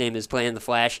whatever his name is playing the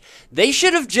Flash. They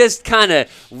should have just kind of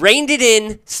reined it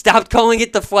in, stopped calling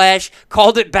it the Flash,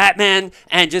 called it Batman,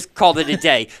 and just called it a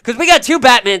day. Because we got 2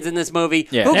 Batmans in this movie.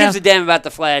 Yeah. Who gives Yeah. a damn about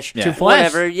the Flash? Yeah. 2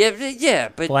 Flash. Whatever. Yeah,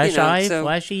 but Flash you know, eye, so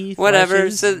flashy, whatever.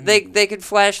 flashes. So they could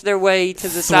flash their way to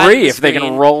the side. Of 3 the if they can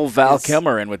screen. roll Val It's-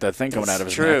 Kilmer in with that thing coming out of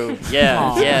his neck. True.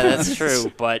 Yeah, that's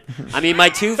true. But I mean, my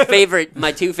two favorite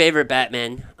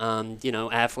Batman,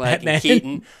 Affleck Batman. and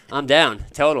Keaton. I'm down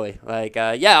totally. Like,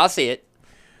 I'll see it.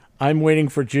 I'm waiting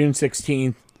for June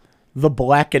 16th. The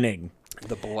Blackening.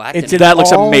 The Black. It's That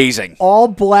looks all- amazing. All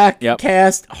black Yep.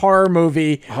 cast horror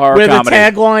movie Horror where comedy. the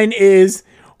tagline is,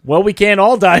 "Well, we can't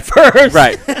all die first."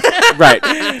 Right, right.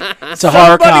 It's a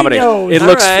horror Somebody comedy. knows. It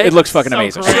looks, Alright. it looks fucking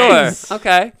amazing. Sure.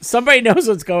 Okay. Somebody knows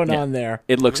what's going on there.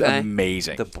 It looks Okay.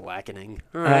 amazing. The Blackening.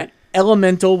 All right.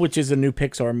 Elemental, which is a new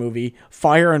Pixar movie,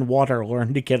 Fire and Water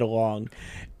learn to get along.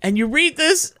 And you read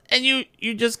this and you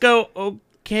just go,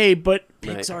 okay, but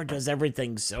Pixar does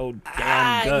everything so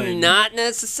damn good. Not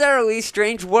necessarily.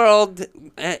 Strange World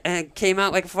came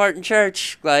out like a fart in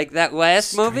church. Like that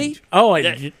last movie. Oh,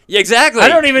 Yeah, exactly. I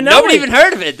don't even know Nobody it. even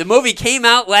heard of it. The movie came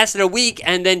out, lasted a week,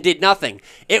 and then did nothing.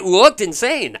 It looked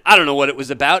insane. I don't know what it was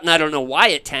about, and I don't know why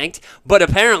it tanked, but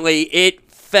apparently it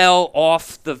fell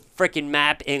off the freaking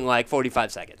map in like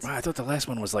 45 seconds. Wow, I thought the last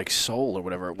one was like Soul or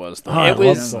whatever it was. Oh, I It love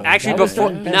was Soul. actually That was before.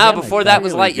 during No, pandemic. before that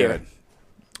was Really Lightyear. good.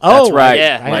 Oh, That's right.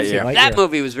 Yeah, I haven't seen Lightyear. that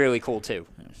movie was really cool too.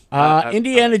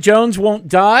 Indiana Jones won't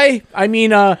die. I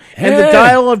mean, and the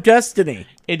Dial of Destiny.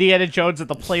 Indiana Jones at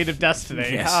the Plate of Destiny.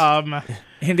 Yes.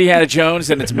 Indiana Jones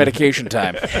and it's medication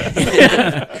time.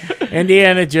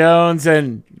 Indiana Jones,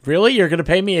 and really, you're gonna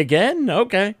pay me again?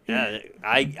 Okay.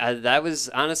 That was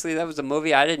honestly a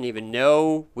movie I didn't even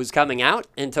know was coming out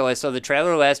until I saw the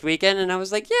trailer last weekend, and I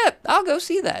was like, yeah, I'll go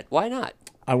see that. Why not?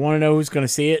 I want to know who's gonna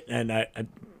see it, and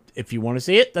if you want to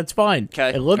see it, that's fine. 'Kay.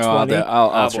 It looks I'll funny.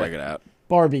 I'll boy. check it out.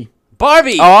 Barbie.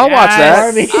 Barbie. Oh, I'll watch that.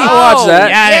 Barbie. I'll watch that.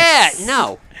 Yeah,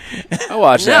 no. I'll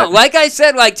watch No, that. like I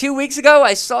said, like 2 weeks ago,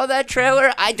 I saw that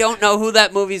trailer. I don't know who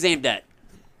that movie's aimed at.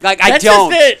 Like, I That's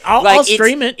don't. just it. I'll Like,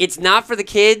 stream it. It's not for the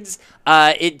kids.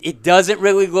 It doesn't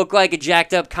really look like a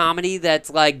jacked up comedy that's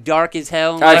like dark as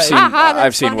hell. and I've like, seen "Ha-ha, that's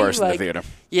I've seen funny." worse in Like, the theater.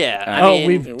 Yeah. I Oh, mean,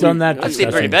 we've done that. I've seen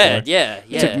pretty discussion bad. before. Yeah.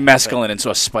 Yeah. Took mescaline into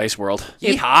a spice world.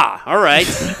 Yeehaw. All right.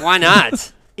 Why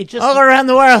not? It just All around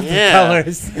the world, Yeah. the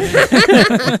colors.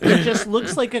 it just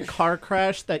looks like a car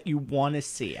crash that you want to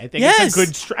see. I think Yes.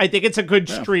 it's a good. I think it's a good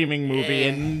streaming movie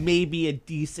and maybe a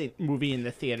decent movie in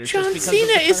the theaters. John just because of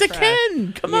Cena the is car a crash.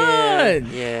 Ken. Come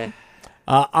on. Yeah.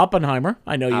 Oppenheimer.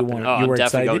 I know you Oh, want. I'm You were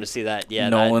definitely excited. going to see that. Yeah,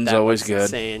 Nolan's that always looks good.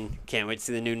 Insane. Can't wait to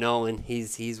see the new Nolan.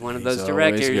 He's one of those He's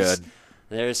always directors. good.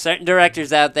 There's certain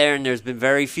directors out there, and there's been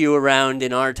very few around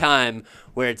in our time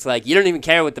where it's like you don't even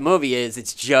care what the movie is.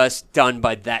 It's just done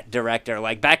by that director.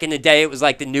 Like back in the day, it was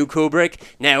like the new Kubrick.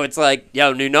 Now it's like,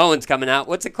 yo, new Nolan's coming out.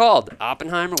 What's it called?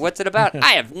 Oppenheimer? What's it about? I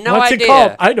have no What's it idea.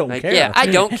 called? I don't Like, care. Yeah, I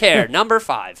don't care. Number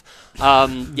 5.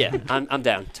 Yeah, I'm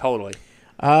down totally.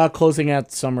 Closing out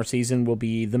the summer season will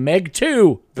be The Meg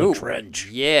 2. The Ooh, Trench.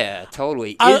 Yeah,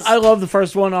 totally. I love the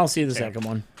first one. I'll see the second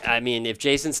one. I mean, if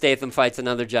Jason Statham fights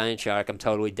another giant shark, I'm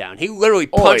totally down. He literally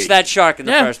punched that shark in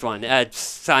the Yeah. first one.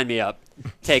 Sign me up.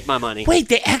 Take my money. Wait,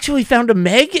 they actually found a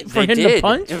Meg for They him did. to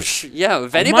punch? Yeah,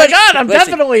 if anybody, God, I'm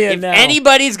listen, definitely in if now.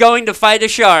 anybody's going to fight a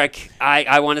shark,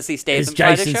 I want to see Statham It's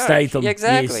fight a Jason shark. Statham. Yeah,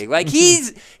 exactly. Yes. Like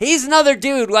he's another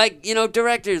dude. Like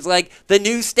directors like the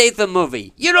new Statham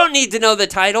movie. You don't need to know the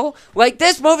title. Like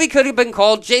this movie could have been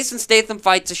called Jason Statham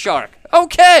Fights a Shark.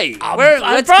 Okay, I'm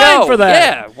let's fine go for that.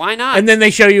 Yeah, why not? And then they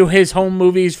show you his home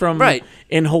movies from Right.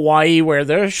 in Hawaii where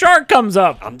the shark comes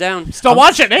up. I'm down. Still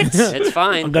watch it, Nick. It's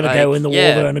fine. I'm gonna Like, go in the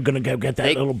yeah. water and I'm gonna go get that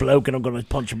They- little bloke and I'm gonna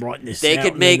punch him right in the They snout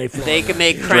could and then make fly. they could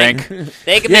make Crank. Drink.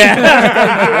 They could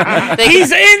make they He's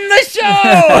could, in the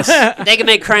show. they could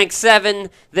make Crank 7.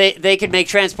 They could make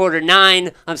Transporter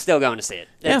 9. I'm still going to see it.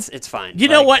 It's fine. You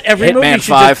know Like, what? Every movie Hitman should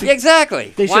 5. just,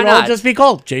 Exactly. they Why should all not? just be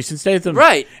called Jason Statham.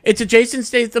 Right. It's a Jason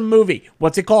Statham movie.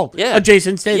 What's it called? Yeah. A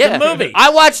Jason Statham yeah. movie. I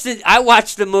watched it. I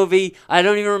watched the movie. I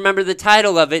don't even remember the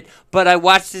title of it, but I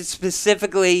watched it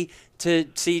specifically to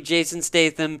see Jason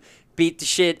Statham beat the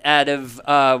shit out of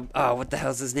what the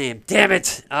hell's his name? Damn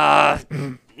it!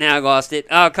 Now I lost it.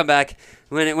 I'll come back.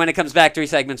 When it comes back 3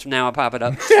 segments from now, I'll pop it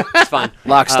up. It's fine.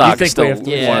 Lock, You Stock think is still we have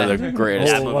to- one of the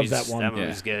greatest. Oh, love that one. That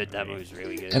movie's good. That movie's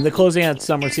really good. And the closing out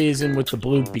summer season with the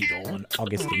Blue Beetle on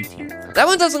August 18th. That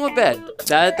one doesn't look bad.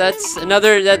 That's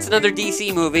another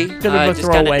DC movie. of a Just kind of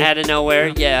throwaway. out of nowhere.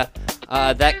 Yeah.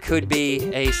 that could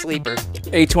be a sleeper.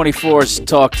 A24's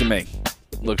Talk to Me.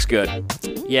 Looks good.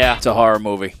 Yeah. It's a horror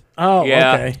movie. Oh,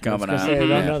 Yeah. okay. Coming I was out. gonna say, I don't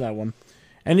Yeah. know that one.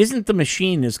 And isn't The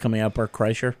Machine is coming out, Burt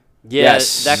Kreischer? Yeah,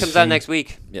 Yes. that comes out next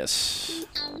week. Yes.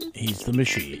 He's the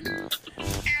machine.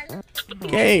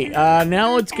 Okay,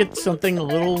 now let's get something a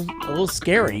little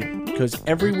scary, because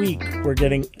every week we're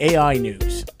getting AI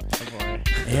news.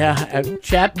 Yeah,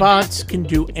 chatbots can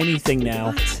do anything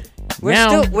now.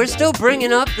 We're still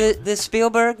bringing up the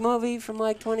Spielberg movie from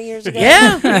like 20 years ago.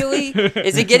 Yeah. Really?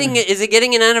 Is it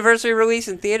getting an anniversary release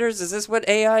in theaters? Is this what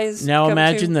AI is? Now come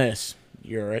imagine to? this: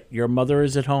 your mother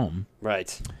is at home.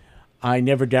 Right. I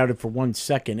never doubted for 1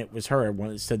 second it was her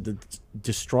when it said the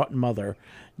distraught mother,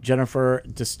 Jennifer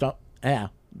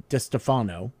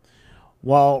DeStefano,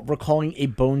 while recalling a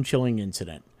bone-chilling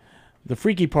incident. The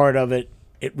freaky part of it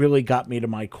really got me to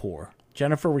my core.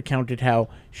 Jennifer recounted how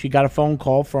she got a phone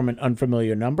call from an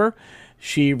unfamiliar number.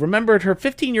 She remembered her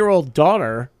 15-year-old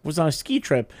daughter was on a ski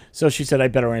trip, so she said, I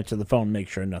better answer the phone and make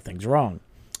sure nothing's wrong.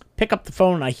 Pick up the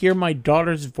phone, and I hear my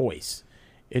daughter's voice.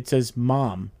 It says,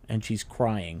 Mom, and she's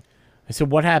crying. I said,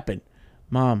 what happened?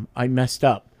 Mom, I messed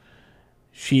up.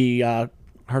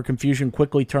 Her confusion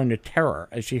quickly turned to terror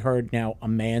as she heard now a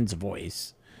man's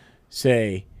voice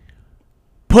say,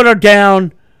 put her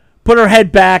down, put her head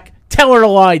back, tell her to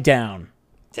lie down.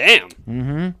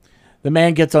 Damn. The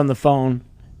man gets on the phone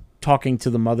talking to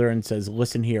the mother and says,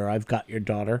 listen here, I've got your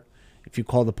daughter. If you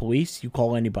call the police, you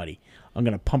call anybody. I'm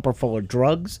going to pump her full of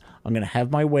drugs. I'm going to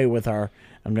have my way with her.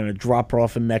 I'm going to drop her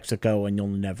off in Mexico and you'll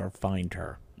never find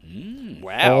her.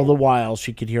 Wow. All the while,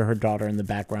 she could hear her daughter in the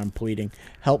background pleading,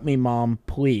 help me, Mom,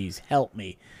 please, help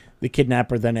me. The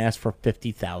kidnapper then asked for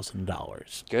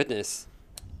 $50,000. Goodness.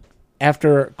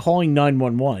 After calling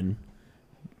 911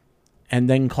 and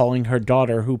then calling her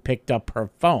daughter, who picked up her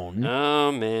phone,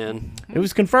 Oh man. it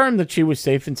was confirmed that she was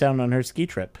safe and sound on her ski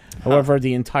trip. However,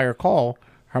 the entire call,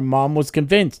 her mom was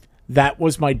convinced that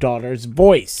was my daughter's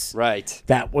voice. Right.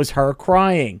 That was her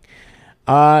crying.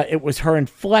 It was her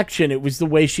inflection. It was the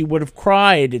way she would have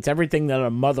cried. It's everything that a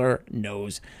mother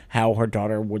knows how her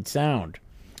daughter would sound.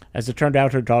 As it turned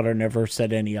out, her daughter never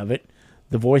said any of it.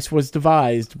 The voice was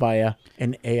devised by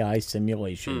an AI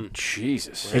simulation.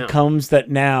 Jesus. It comes that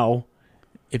now,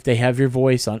 if they have your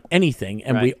voice on anything,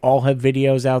 and we all have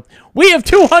videos out, we have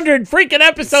 200 freaking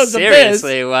episodes of this.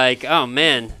 Seriously, like, oh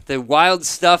man, the wild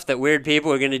stuff that weird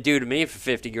people are gonna do to me for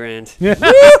 50 grand.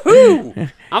 Woohoo!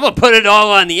 I'm gonna put it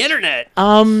all on the internet.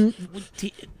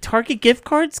 Target gift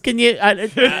cards? Can you?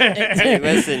 Hey,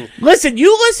 listen. Listen,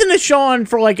 you listen to Sean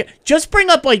for just bring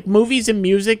up movies and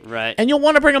music, Right. and you'll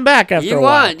want to bring them back after You a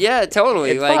while. want, yeah,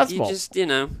 totally. It's like possible. you just,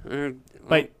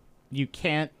 But you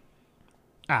can't.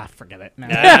 Forget it. No.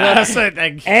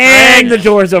 And the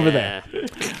door's over there.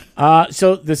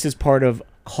 So this is part of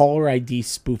caller ID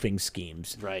spoofing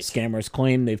schemes. Right. Scammers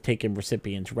claim they've taken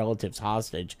recipients' relatives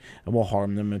hostage and will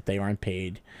harm them if they aren't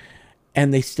paid.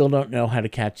 And they still don't know how to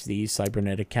catch these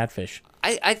cybernetic catfish.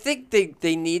 I think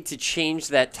they need to change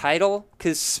that title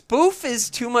because spoof is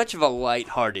too much of a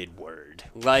lighthearted word.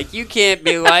 Like, you can't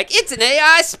be like, it's an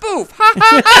AI spoof. Ha,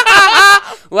 ha, ha, ha,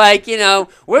 ha. Like,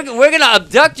 we're going to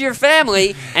abduct your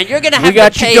family and you're going to have We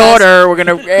got to pay your us. daughter. We're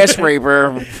going to ass rape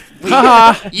her.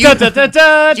 You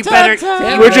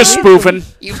better, We're just spoofing.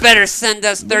 you better send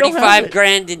us don't have 35 it.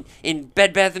 grand in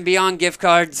Bed Bath & Beyond gift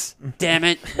cards. Damn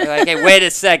it. Like, hey, wait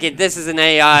a second. This is an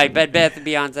AI. Bed Bath &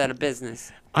 Beyond's out of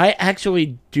business. I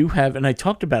actually do have, and I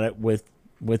talked about it with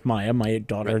Maya, my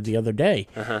daughter, the other day.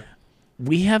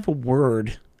 We have a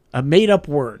word, a made-up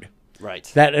word, Right.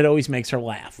 that it always makes her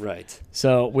laugh. Right.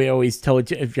 So we always tell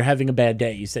it, if you're having a bad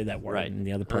day, you say that word, Right. and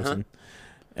the other person.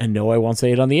 And no, I won't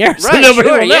say it on the air, so Right, nobody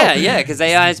sure, will know. yeah, because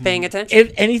AI is paying attention.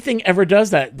 If anything ever does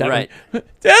that Right.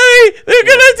 Daddy, they're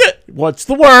gonna what's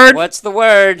the word? What's the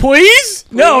word? Please?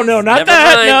 No, not Never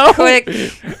that. mind. No. Click.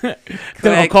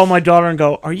 Then I'll Click. call my daughter and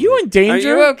go, "Are you in Are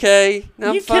danger? you okay? No, Are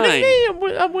I'm you fine. kidding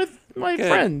me? I'm with my Good.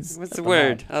 friends." What's the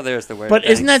word? Oh, there's the word. But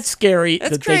isn't that Thanks. scary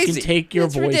That's that crazy. they can take your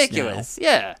That's voice ridiculous. now?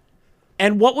 Yeah.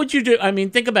 And what would you do? I mean,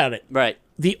 think about it. Right.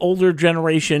 The older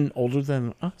generation, older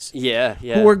than us, Yeah.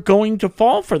 Yeah. who are going to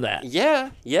fall for that.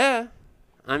 Yeah. Yeah.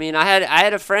 I mean, I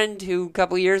had a friend who a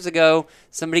couple years ago,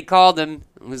 somebody called him,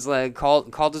 was like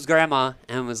called his grandma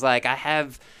and was like, I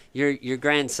have your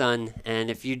grandson, and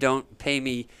if you don't pay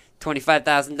me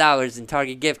 $25,000 in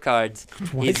Target gift cards,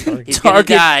 he's gonna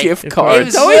Target die. gift It cards.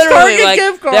 was Always literally Target like,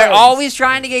 gift they're cards. always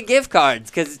trying to get gift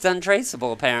cards because it's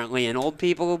untraceable apparently, and old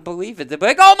people believe it. They're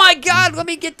like, "Oh my God, let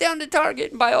me get down to Target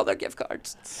and buy all their gift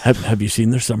cards." Have you seen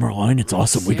their summer line? It's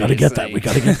awesome. We got to get that. We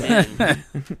got to get that.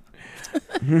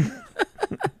 that.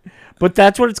 But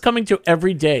that's what it's coming to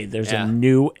every day. There's Yeah. a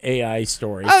new AI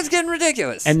story. Oh, it's getting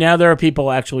ridiculous. And now there are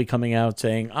people actually coming out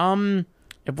saying,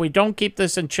 if we don't keep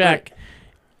this in check,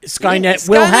 Skynet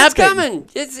will Skynet's happen. coming.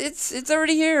 It's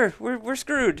already here. We're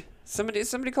screwed. Somebody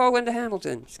call Linda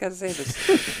Hamilton. She's got to save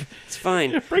us. It's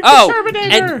fine.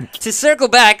 Terminator. And to circle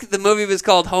back, the movie was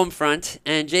called Homefront,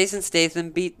 and Jason Statham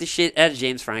beat the shit out of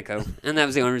James Franco, and that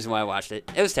was the only reason why I watched it.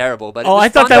 It was terrible, but it was I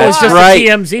thought fun that to was watch. just Right. a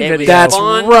TMZ It video. was That's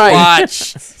fun right. to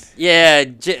watch. Yeah,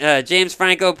 James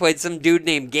Franco played some dude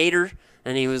named Gator,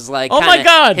 and he was like, Oh my kinda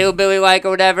God. hillbilly-like or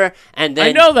whatever. And then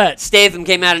I know that. Statham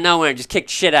came out of nowhere and just kicked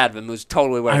shit out of him. It was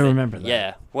totally worth it. I remember that.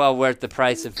 Yeah, well worth the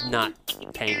price of not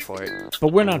paying for it. But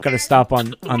we're not going to stop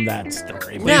on that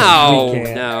story. No, we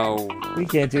can't. no. We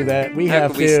can't do that. We How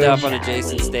have could we to. stop on a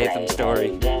Jason Statham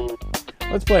story?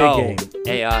 Let's play a Oh, game.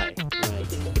 AI.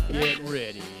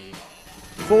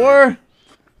 For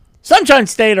Sunshine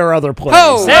State or other place.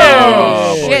 Oh,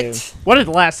 Hey! shit. What did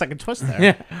the last second twist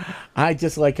there? I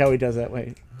just like how he does that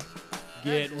way.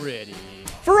 Get ready.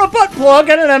 For a butt plug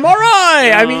and an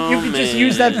MRI. I mean, you Oh, can just man.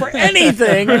 use that for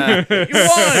anything you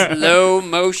want. Slow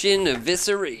motion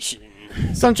evisceration.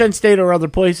 Sunshine State or other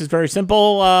place is very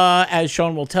simple, as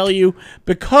Sean will tell you,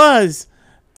 because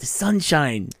the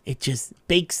sunshine, it just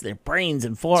bakes their brains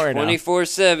in Florida.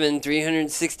 24/7,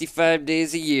 365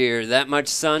 days a year. That much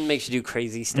sun makes you do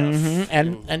crazy stuff.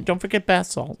 And don't forget bath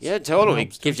salts. Yeah, totally.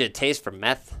 Gives you a taste for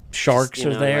meth. Sharks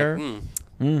You are know, there.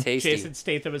 like, tasty. Jason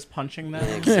Statham is punching them.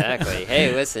 Exactly.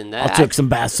 Hey, listen. I took some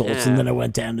bath salts Yeah. and then I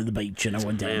went down to the beach and I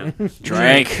went down.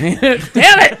 Drank.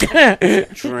 Damn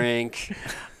it! drink.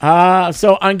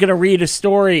 So I'm going to read a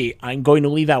story. I'm going to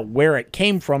leave out where it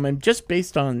came from, and just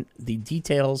based on the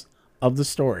details of the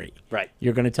story, Right.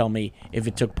 you're going to tell me if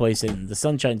it took place in the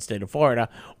Sunshine State of Florida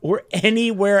or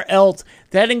anywhere else.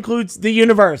 That includes the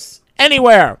universe.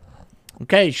 Anywhere.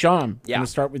 Okay, Sean, Yeah. I'm going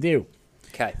to start with you.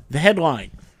 Okay. The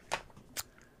headline: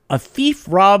 A thief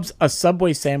robs a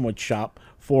Subway sandwich shop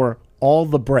for all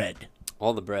the bread.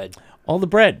 All the bread. All the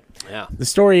bread. Yeah. The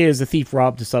story is a thief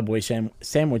robbed a Subway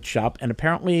sandwich shop, and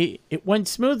apparently it went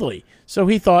smoothly. So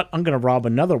he thought, I'm going to rob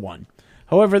another one.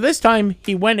 However, this time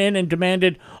he went in and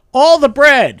demanded all the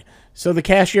bread. So the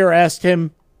cashier asked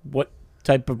him, what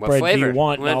type of bread do flavor? you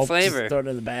want? What And I'll flavor? just throw it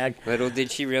in the bag. Little did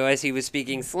she realize he was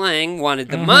speaking slang, wanted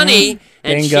the money,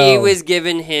 and she Bingo. was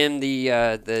giving him the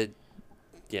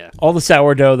All the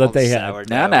sourdough that all they the had.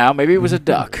 sourdough. Now, maybe it was a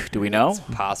duck. Do we know?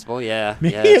 Possible, yeah.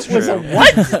 Maybe Yeah, that's it was true. a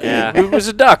what? Yeah, It was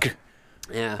a duck.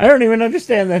 yeah. I don't even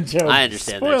understand that joke. I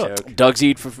understand Spoil that it. joke. Ducks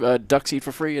eat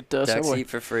for free at Ducks Subway. eat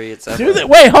for free. It's Do they?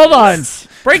 Wait, hold on.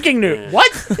 Breaking news.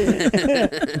 What? Do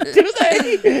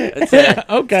they? It's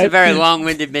a Okay. very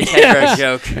long-winded Mitch Hedberg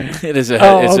joke. It is a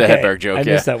Oh, it's okay. a Hedberg joke. I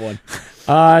yeah. missed that one.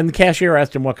 And the cashier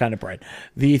asked him what kind of bread.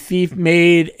 The thief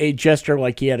made a gesture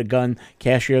like he had a gun.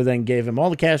 Cashier then gave him all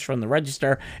the cash from the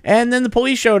register, and then the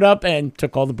police showed up and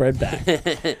took all the bread back.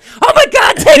 Oh my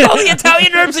God! Take all the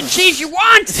Italian herbs and cheese you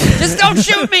want. Just don't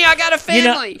shoot me. I got a You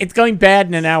know, family. it's going bad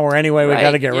in an hour anyway. We Right,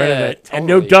 got to get rid of yeah, it. And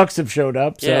no totally. ducks have showed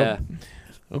up. So Yeah.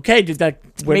 okay, did that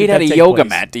where Made did out that of take yoga place?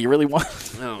 mat. Do you really want?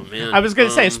 Oh man. I was going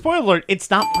to say, spoiler alert, it's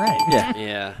not bread. Yeah.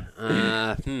 Yeah.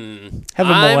 Have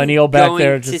a I'm millennial back going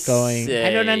there to just going. I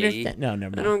don't say- understand. No,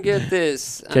 never I mind. don't get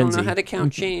this. I Gen don't know Z. how to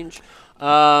count change.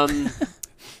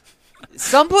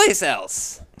 Someplace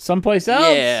else. Someplace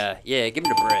else. Yeah, yeah. Give me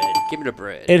the bread. Give me the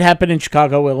bread. It happened in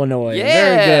Chicago, Illinois. yeah,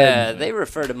 Very good. they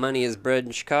refer to money as bread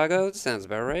in Chicago. That sounds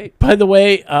about right. By the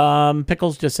way,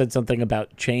 Pickles just said something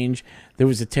about change. There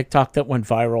was a TikTok that went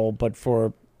viral, but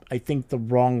for, I think, the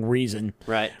wrong reason.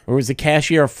 Right. There was a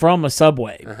cashier from a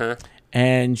Subway,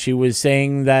 and she was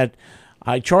saying that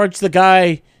I charged the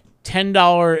guy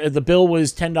 $10. The bill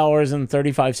was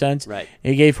 $10.35. Right.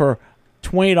 He gave her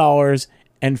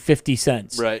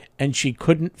 $20.50. Right. And she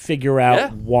couldn't figure out Yeah.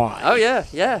 why. Oh yeah,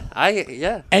 yeah.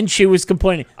 Yeah. And she was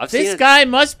complaining. I've seen This it. guy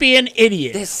must be an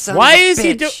idiot. This son Why of a is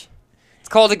he bitch. doing? It's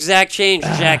called exact change,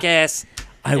 jackass.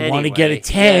 I want to get a Anyway,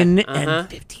 10 yeah, and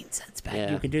 15 cents back.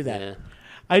 Yeah, You can do that. yeah.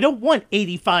 I don't want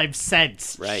 85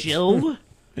 cents, Right. Jill.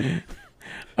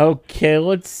 Okay,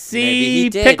 let's Maybe see. he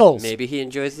did. Pickles. Maybe he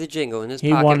enjoys the jingle in his He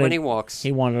pocket wanted- when he walks.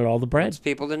 He wanted all the bread. Wants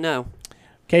people to know.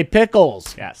 Okay,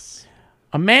 Pickles. Yes.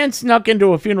 A man snuck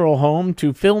into a funeral home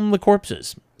to film the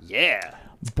corpses. Yeah.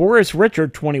 Boris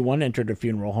Richard, 21, entered a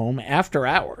funeral home after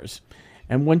hours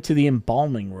and went to the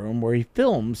embalming room where he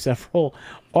filmed several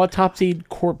autopsied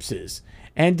corpses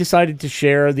and decided to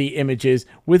share the images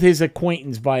with his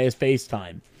acquaintance via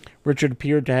FaceTime. Richard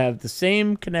appeared to have the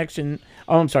same connection.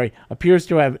 Appears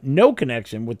to have no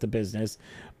connection with the business,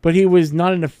 but he was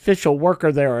not an official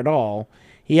worker there at all.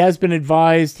 He has been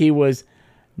advised he was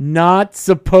not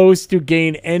supposed to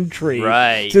gain entry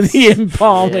Right. to the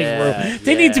embalming Yeah, room.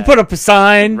 They need to yeah. put up a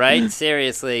sign. Right?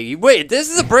 Seriously. Wait, this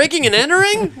is a breaking and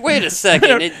entering? Wait a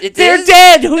second. They're is?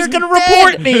 dead. Who's They're going to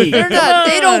report dead. me? They're not.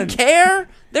 They Come don't on. care.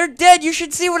 They're dead. You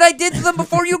should see what I did to them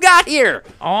before you got here.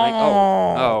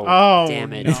 Oh,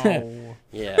 damn it. no.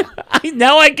 Yeah.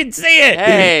 Now I can see it.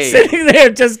 Hey. Sitting there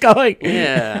just going,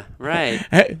 Yeah. Right.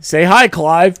 "Hey, say hi,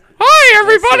 Clive. Hi,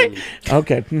 everybody. Listen,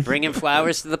 Okay. bringing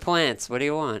flowers to the plants. What do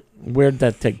you want? Where'd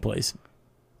that take place?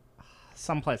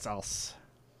 Someplace else.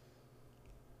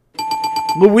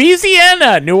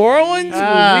 Louisiana. New Orleans,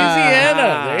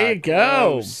 Louisiana. There you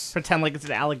go. Gross. Pretend like it's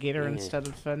an alligator instead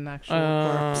of an actual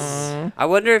corpse. I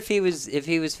wonder if he was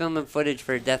filming footage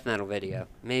for a death metal video.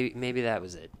 Maybe that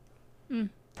was it.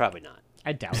 Probably not.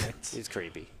 I doubt it. He's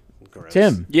creepy. Gross.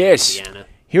 Tim, Yes. Louisiana.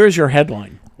 here's your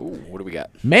headline. Ooh, what do we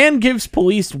got? Man gives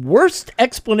police worst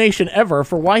explanation ever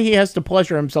for why he has to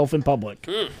pleasure himself in public.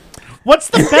 What's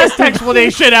the best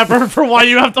explanation ever for why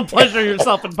you have to pleasure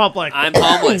yourself in public? I'm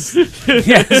homeless.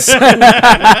 Yes.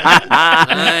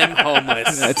 I'm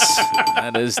homeless.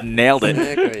 That is nailed it.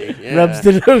 Exactly. Yeah. Rubs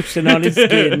the lotion on his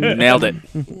skin. Nailed it.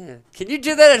 Yeah. Can you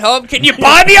do that at home? Can you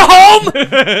buy me a home?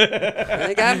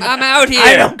 Like, I'm out here.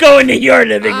 I don't go into your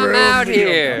living I'm room. out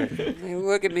here. They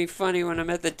look at me funny when I'm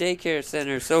at the daycare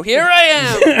center. So here I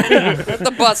am at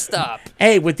the bus stop.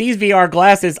 Hey, with these VR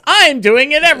glasses, I'm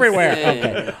doing it everywhere. Yeah.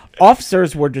 Okay.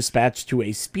 Officers were dispatched to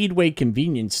a Speedway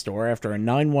convenience store after a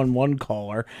 911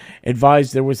 caller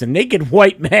advised there was a naked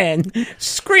white man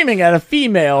screaming at a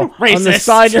female on the Racist.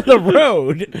 side of the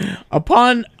road.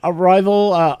 Upon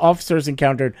arrival, officers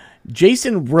encountered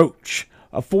Jason Roach,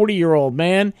 a 40-year-old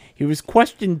man. He was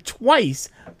questioned twice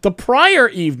the prior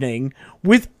evening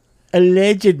with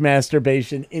alleged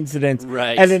masturbation incidents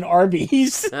Right. at an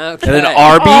Arby's. Okay. And then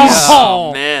Arby's.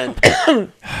 Oh, man.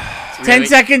 10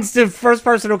 seconds to first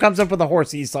person who comes up with a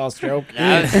horsey sauce joke.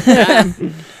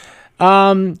 seconds.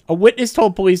 A witness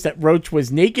told police that Roach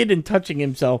was naked and touching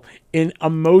himself in a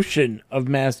motion of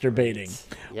masturbating.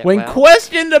 Yeah, When well.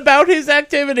 questioned about his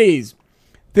activities,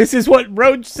 this is what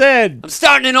Roach said. I'm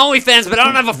starting an OnlyFans, but I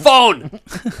don't have a phone.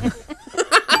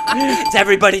 Is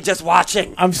everybody just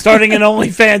watching? I'm starting an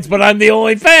OnlyFans, but I'm the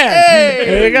only fan. Hey!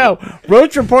 There you go.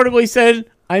 Roach reportedly said,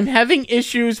 I'm having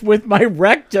issues with my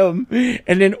rectum,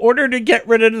 and in order to get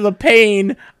rid of the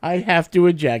pain, I have to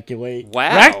ejaculate.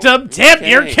 Wow. Rectum tip,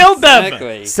 Okay, you killed them.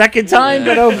 Exactly. Second time,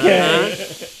 but okay.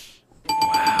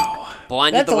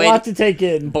 Blinded That's the a lady. lot to take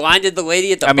in. Blinded the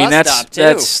lady at the I mean, bus stop too.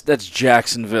 that's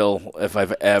Jacksonville, if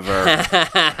I've ever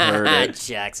heard it.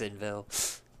 Jacksonville.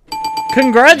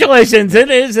 Congratulations, it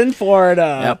is in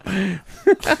Florida.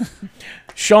 Yep.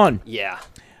 Sean, Yeah.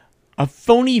 a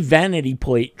phony vanity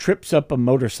plate trips up a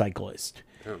motorcyclist.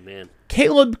 Oh man.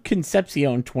 Caleb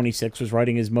Concepcion, 26, was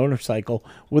riding his motorcycle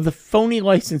with a phony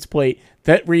license plate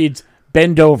that reads,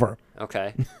 bend over.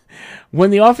 Okay.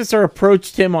 When the officer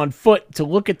approached him on foot to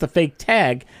look at the fake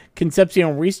tag,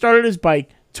 Concepcion restarted his bike,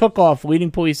 took off, leading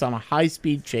police on a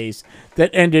high-speed chase that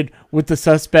ended with the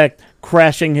suspect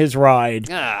crashing his ride.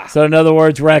 Ah. So, in other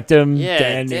words, wrecked him, Yeah.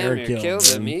 damn Damn near near killed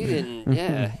him. He didn't.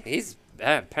 Yeah. He's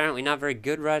apparently not very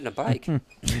good riding a bike.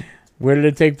 Where did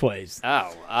it take place?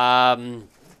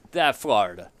 Florida.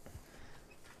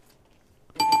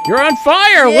 You're on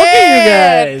fire! Look Yeah,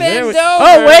 at you guys! bend was- over.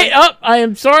 Oh, wait! I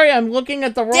am sorry, I'm looking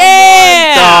at the wrong one.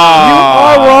 Yeah. You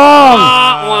are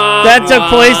wrong! Wah, That took wah.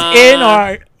 place in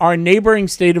our neighboring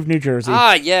state of New Jersey.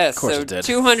 Ah, yes. course So it did.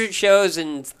 200 shows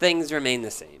and things remain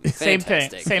the same. Same thing,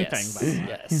 Fantastic. same Yes. thing,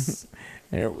 Yes.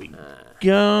 There we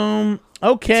go.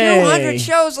 Okay. 200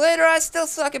 shows later, I still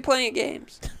suck at playing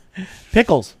games.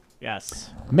 Pickles. Yes.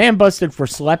 Man busted for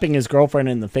slapping his girlfriend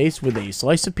in the face with a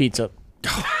slice of pizza.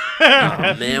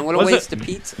 Oh, man, what a Was it- waste of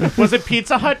pizza. Was it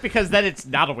Pizza Hut? Because then it's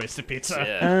not a waste of pizza.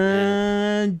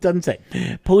 Doesn't say.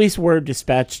 Police were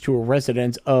dispatched to a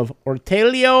residence of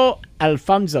Ortelio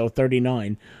Alfonso,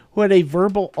 39, who had a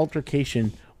verbal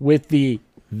altercation with the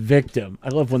victim. I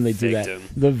love when they do Victim.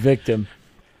 that. The victim.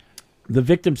 The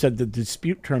victim said the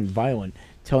dispute turned violent,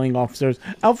 telling officers,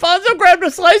 Alfonso grabbed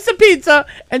a slice of pizza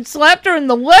and slapped her in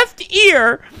the left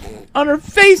ear on her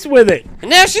face with it. And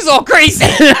now she's all crazy.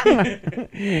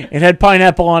 It had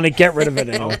pineapple on it. Get rid of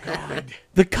it.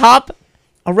 The cop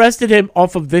arrested him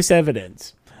off of this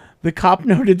evidence. The cop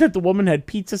noted that the woman had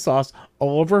pizza sauce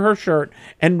all over her shirt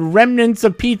and remnants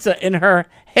of pizza in her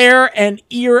hair and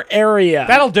ear area.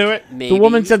 That'll do it. Maybe. The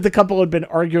woman said the couple had been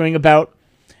arguing about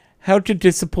how to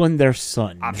discipline their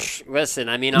son. Listen,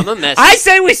 I mean, I'm a messy. I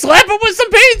say we slap him with some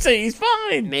pizza. He's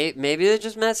fine. Maybe they're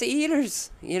just messy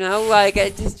eaters. You know, like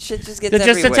shit just gets They're just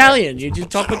everywhere. Italian. You just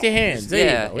talk with your hands. There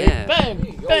Yeah, you go. yeah.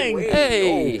 Bang, bang.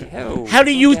 Hey, oh, How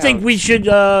do you look think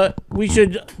out. we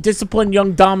should discipline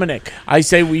young Dominic? I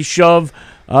say we shove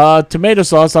tomato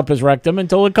sauce up his rectum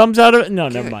until it comes out of. No,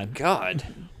 never mind. God.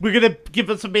 We're going to give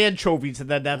us some anchovies, and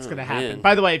then that's going to happen. man.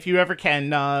 By the way, if you ever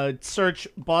can, search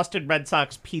Boston Red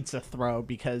Sox pizza throw,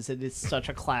 because it is such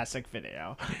a classic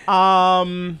video.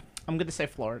 I'm going to say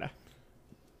Florida.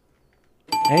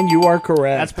 And you are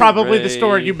correct. That's probably the Hooray.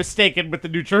 story you mistaken with the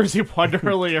New Jersey one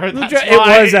earlier. That's It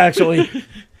why. was actually.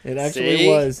 It actually See?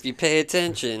 was. If you pay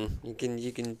attention,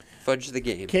 you can fudge the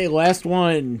game. Okay, last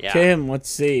one. Yeah. Tim, let's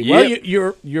see. Yep.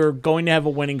 Well, you're going to have a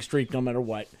winning streak no matter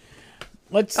what.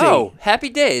 Let's see. Oh, happy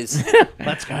days.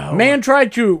 Let's go. Man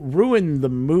tried to ruin the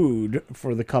mood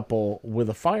for the couple with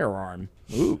a firearm.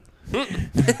 Ooh.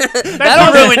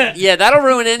 That'll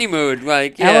ruin any mood.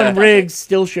 Like, yeah. Alan Riggs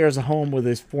still shares a home with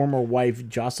his former wife,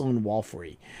 Jocelyn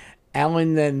Walfrey.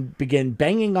 Alan then began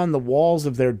banging on the walls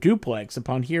of their duplex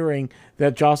upon hearing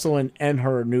that Jocelyn and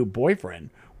her new boyfriend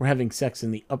were having sex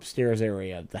in the upstairs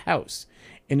area of the house.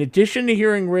 In addition to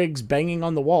hearing Riggs banging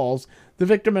on the walls, the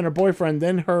victim and her boyfriend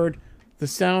then heard the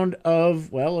sound of,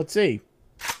 well, let's see.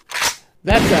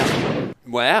 That sound.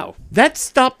 Wow. That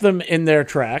stopped them in their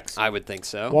tracks. I would think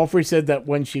so. Walfrey said that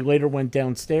when she later went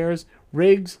downstairs,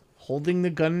 Riggs, holding the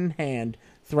gun in hand,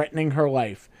 threatening her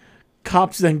life.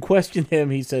 Cops then questioned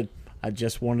him. He said, I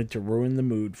just wanted to ruin the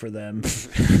mood for them.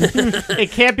 It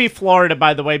can't be Florida,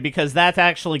 by the way, because that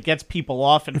actually gets people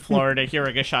off in Florida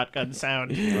hearing a shotgun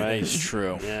sound. Right. It's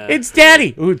true. Yeah. It's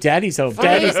Daddy. Ooh, Daddy's home.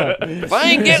 Daddy's home. If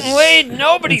I ain't getting laid,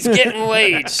 nobody's getting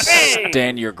laid. Bang!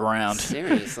 Stand your ground.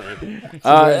 Seriously.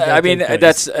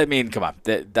 I mean, come on.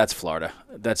 That's Florida.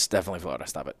 That's definitely Florida.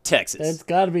 Stop it. Texas. It's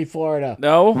got to be Florida.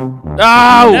 No. No. No,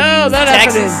 that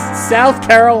happened Texas. in South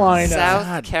Carolina.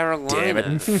 South Carolina. damn it.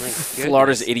 My goodness.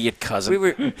 Florida's idiot cousin. We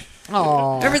were.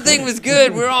 Aw. Everything was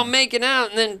good. We were all making out,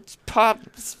 and then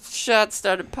shots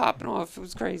started popping off. It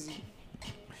was crazy.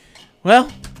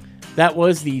 Well, that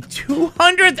was the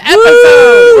 200th episode.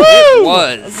 It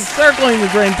was. Circling the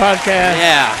Drain podcast.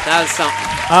 Yeah, that was something.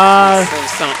 Uh, That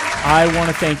was something. I want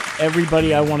to thank everybody.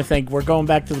 We're going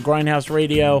back to the Grindhouse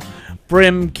Radio.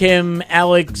 Brim, Kim,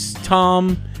 Alex,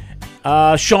 Tom,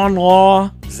 Sean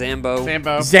Law, Zambo.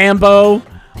 Zambo,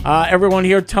 everyone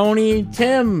here, Tony,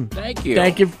 Tim. Thank you.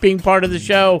 Thank you for being part of the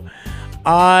show.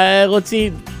 Let's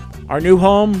see. Our new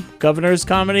home, Governor's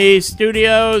Comedy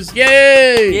Studios.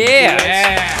 Yay!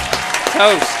 Yeah.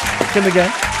 Toast. Tim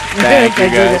again. Thank you,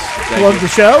 guys. Thank Love you. the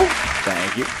show.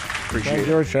 Thank you. Appreciate Love it.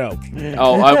 your show.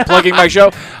 Oh, I'm plugging my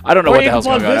show. I don't know Or what you the can hell's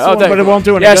plug going on. this Oh, one, thank but it you. won't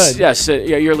do any yes, good. Yes,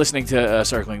 yeah, you're listening to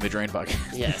Circling the Drain podcast,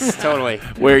 Yes, totally.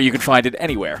 where you can find it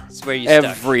anywhere. It's where you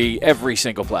stuck. Every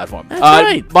single platform. That's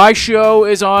right. My show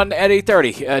is on at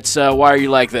 8:30. It's Why Are You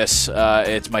Like This?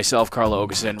 It's myself, Carla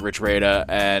Ogeson, Rich Rada,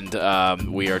 and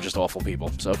we are just awful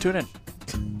people. So tune in.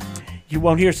 You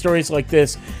won't hear stories like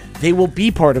this. They will be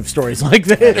part of stories like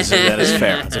That this. is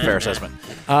fair. It's a fair assessment.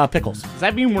 Pickles. Does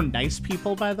that mean we're nice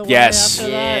people, by the way? Yes.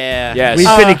 After that? Yeah. Yes.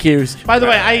 We've been accused. By the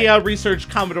way, I researched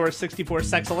Commodore 64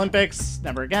 Sex Olympics.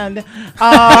 Never again.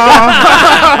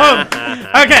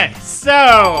 Okay,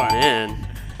 so Man.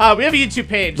 we have a YouTube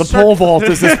page. The pole vault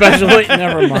is especially.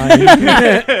 Never mind.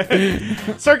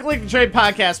 Circling the Trade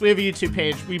Podcast. We have a YouTube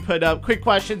page. We put up quick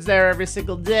questions there every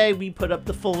single day. We put up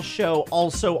the full show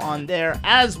also on there,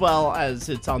 as well as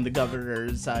it's on the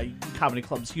Governor's Comedy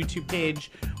Club's YouTube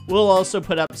page. We'll also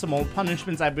put up some old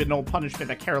punishments. I have an old punishment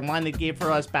that Carolina gave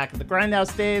for us back in the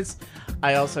Grindhouse days.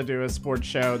 I also do a sports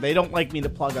show. They don't like me to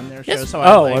plug on their show, Yes. so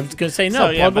I was gonna say no. So,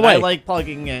 yeah, plug but away. I like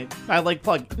plugging it. I like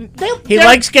plugging. He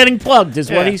likes getting plugged, is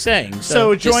what Yeah. he's saying.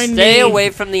 So Just join stay me. away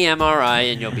from the MRI,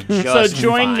 and you'll be just So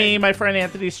join fine. me, my friend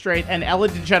Anthony Strait, and Ella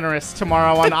DeGeneres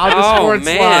tomorrow on August Oh, Sports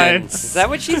man. Lines. Is that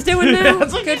what she's doing now?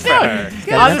 That's what Good she's for doing.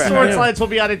 her. On the for Sports her. Lines will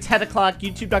be on at 10 o'clock.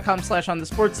 YouTube.com/on the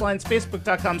Sports Lines.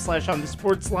 Facebook.com/on the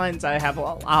Sports Lines. I'll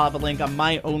have a link on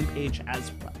my own page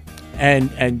as well.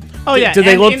 and Oh, yeah, do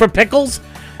they and look in- for pickles?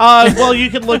 Well, you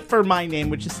can look for my name,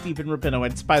 which is Stephen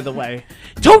Rabinowitz, by the way.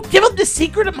 Don't give up the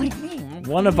secret of my name.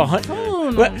 One of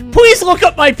 100. Please look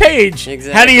up my page.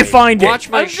 Exactly. How do you find Watch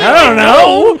it? my show. I don't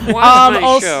know. Watch my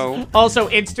also, show. also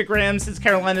Instagram, since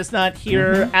Carolina's not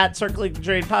here, at Circling the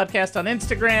Drain Podcast on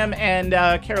Instagram, and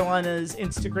Carolina's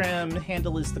Instagram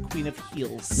handle is the Queen of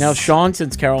Heels. Now, Sean,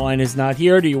 since Caroline is not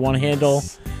here, do you want to handle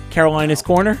Carolina's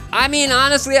Corner. I mean,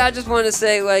 honestly, I just want to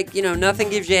say, like, nothing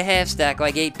gives you a half stack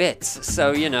like 8 bits.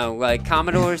 So, like,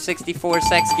 Commodore 64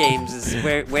 sex games is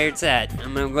where it's at.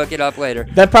 I'm going to look it up later.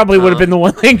 That probably would have been the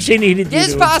one thing she needed you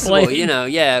It's to possible,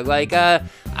 explain. yeah. Like,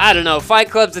 I don't know. Fight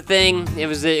Club's a thing. It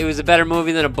was a better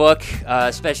movie than a book,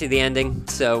 especially the ending.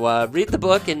 So read the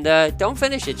book and don't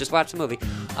finish it. Just watch the movie.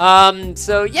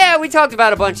 So yeah, we talked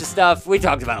about a bunch of stuff. We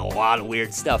talked about a lot of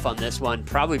weird stuff on this one,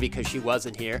 probably because she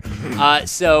wasn't here.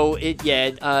 So it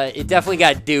definitely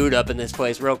got dude up in this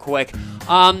place real quick.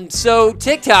 So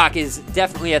TikTok is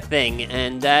definitely a thing,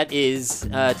 and that is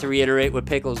to reiterate what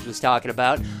Pickles was talking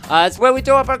about. It's where we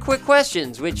throw up our quick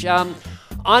questions, which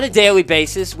on a daily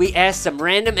basis, we ask some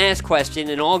random-ass question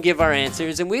and all give our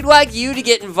answers, and we'd like you to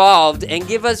get involved and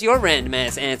give us your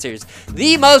random-ass answers.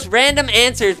 The most random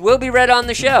answers will be read on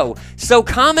the show, so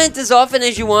comment as often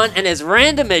as you want and as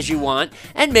random as you want,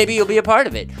 and maybe you'll be a part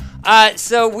of it.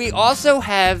 So we also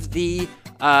have the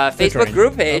Facebook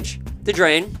group page, The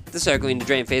Drain, the Circling the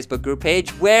Drain Facebook group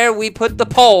page, where we put the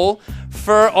poll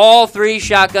for all 3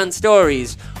 shotgun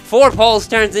stories. 4 polls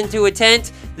turns into a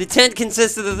tent. The tent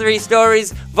consists of the 3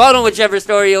 stories. Vote on whichever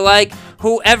story you like.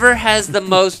 Whoever has the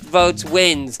most votes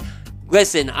wins.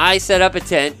 Listen, I set up a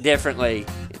tent differently.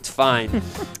 It's fine.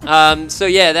 So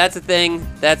yeah, that's a thing.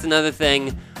 That's another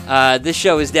thing. This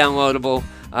show is downloadable.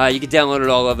 You can download it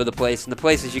all over the place, and the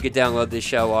places you can download this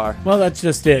show are... Well, that's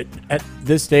just it. At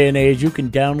this day and age, you can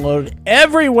download it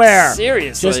everywhere.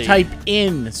 Seriously. Just type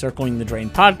in Circling the Drain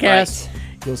podcast. Right.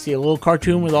 You'll see a little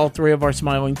cartoon with all 3 of our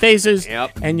smiling faces.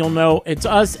 Yep. And you'll know it's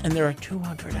us, and there are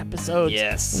 200 episodes.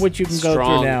 Yes. Which you can go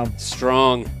through now.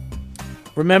 Strong.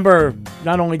 Remember,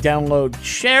 not only download,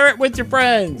 share it with your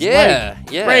friends. Yeah,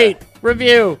 Like, yeah. rate,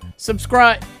 review,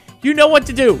 subscribe. You know what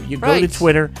to do. You go to Right.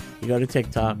 Twitter, you go to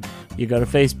TikTok, you go to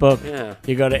Facebook, Yeah.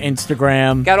 you go to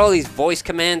Instagram. Got all these voice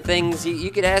command things. You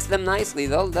could ask them nicely.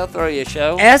 They'll throw you a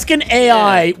show. Ask an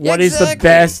AI Yeah, what is the exactly.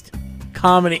 best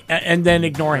comedy, and then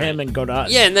ignore him and go to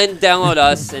us. Yeah, and then download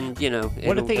us, and What if the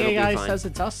it'll be AI fine. says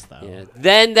it's us, though? Yeah.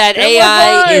 Then that It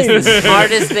AI was is the mine.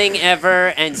 smartest thing ever,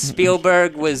 and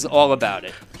Spielberg was all about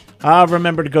it.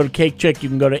 Remember to go to Cake Chick. You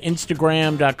can go to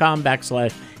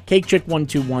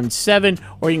Instagram.com/CakeChick1217,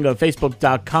 or you can go to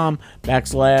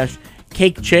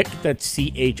Facebook.com/CakeChick. That's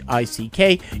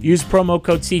CHICK. Use promo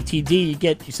code CTD. You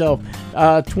get yourself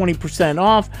 20%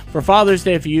 off. For Father's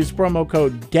Day, if you use promo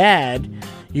code DAD,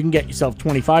 you can get yourself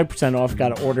 25% off.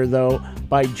 Got to order, though,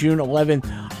 by June 11th.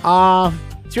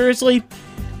 Seriously,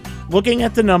 looking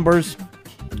at the numbers,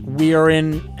 we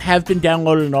have been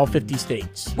downloaded in all 50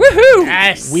 states. Woohoo!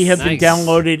 Yes. We have been Nice.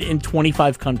 downloaded in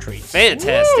 25 countries.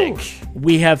 Fantastic.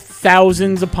 We have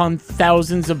thousands upon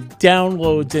thousands of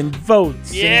downloads and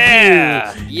votes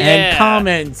Yeah, and views yeah. and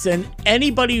comments, and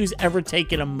anybody who's ever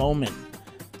taken a moment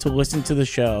to listen to the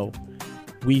show,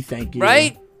 we thank you.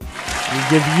 Right? We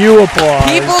give you applause.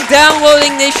 People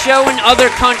downloading this show in other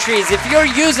countries. If you're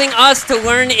using us to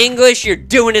learn English, you're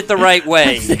doing it the right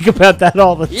way. Think about that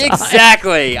all the time.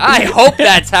 Exactly. I hope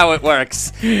that's how it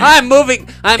works. I'm moving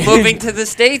to the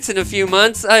States in a few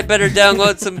months. I better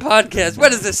download some podcasts.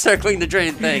 What is this Circling the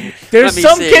Drain thing? There's Let me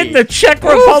some see. kid in the Czech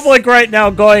Republic right now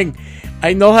going,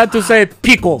 I know how to say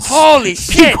pickles. Holy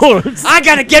shit! Pickles. I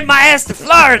gotta get my ass to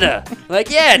Florida.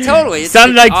 Like, yeah, totally. It's,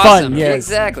 Sounded it's like fun, awesome. yes.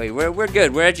 Exactly. We're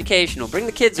good. We're educational. Bring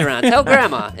the kids around. Tell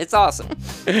grandma. It's awesome.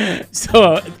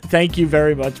 So thank you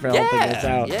very much for helping us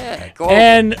out. Yeah. Global.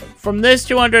 And from this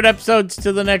 200 episodes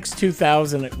to the next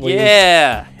 2,000 at least,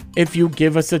 yeah. if you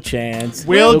give us a chance,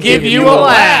 We'll give you a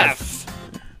laugh.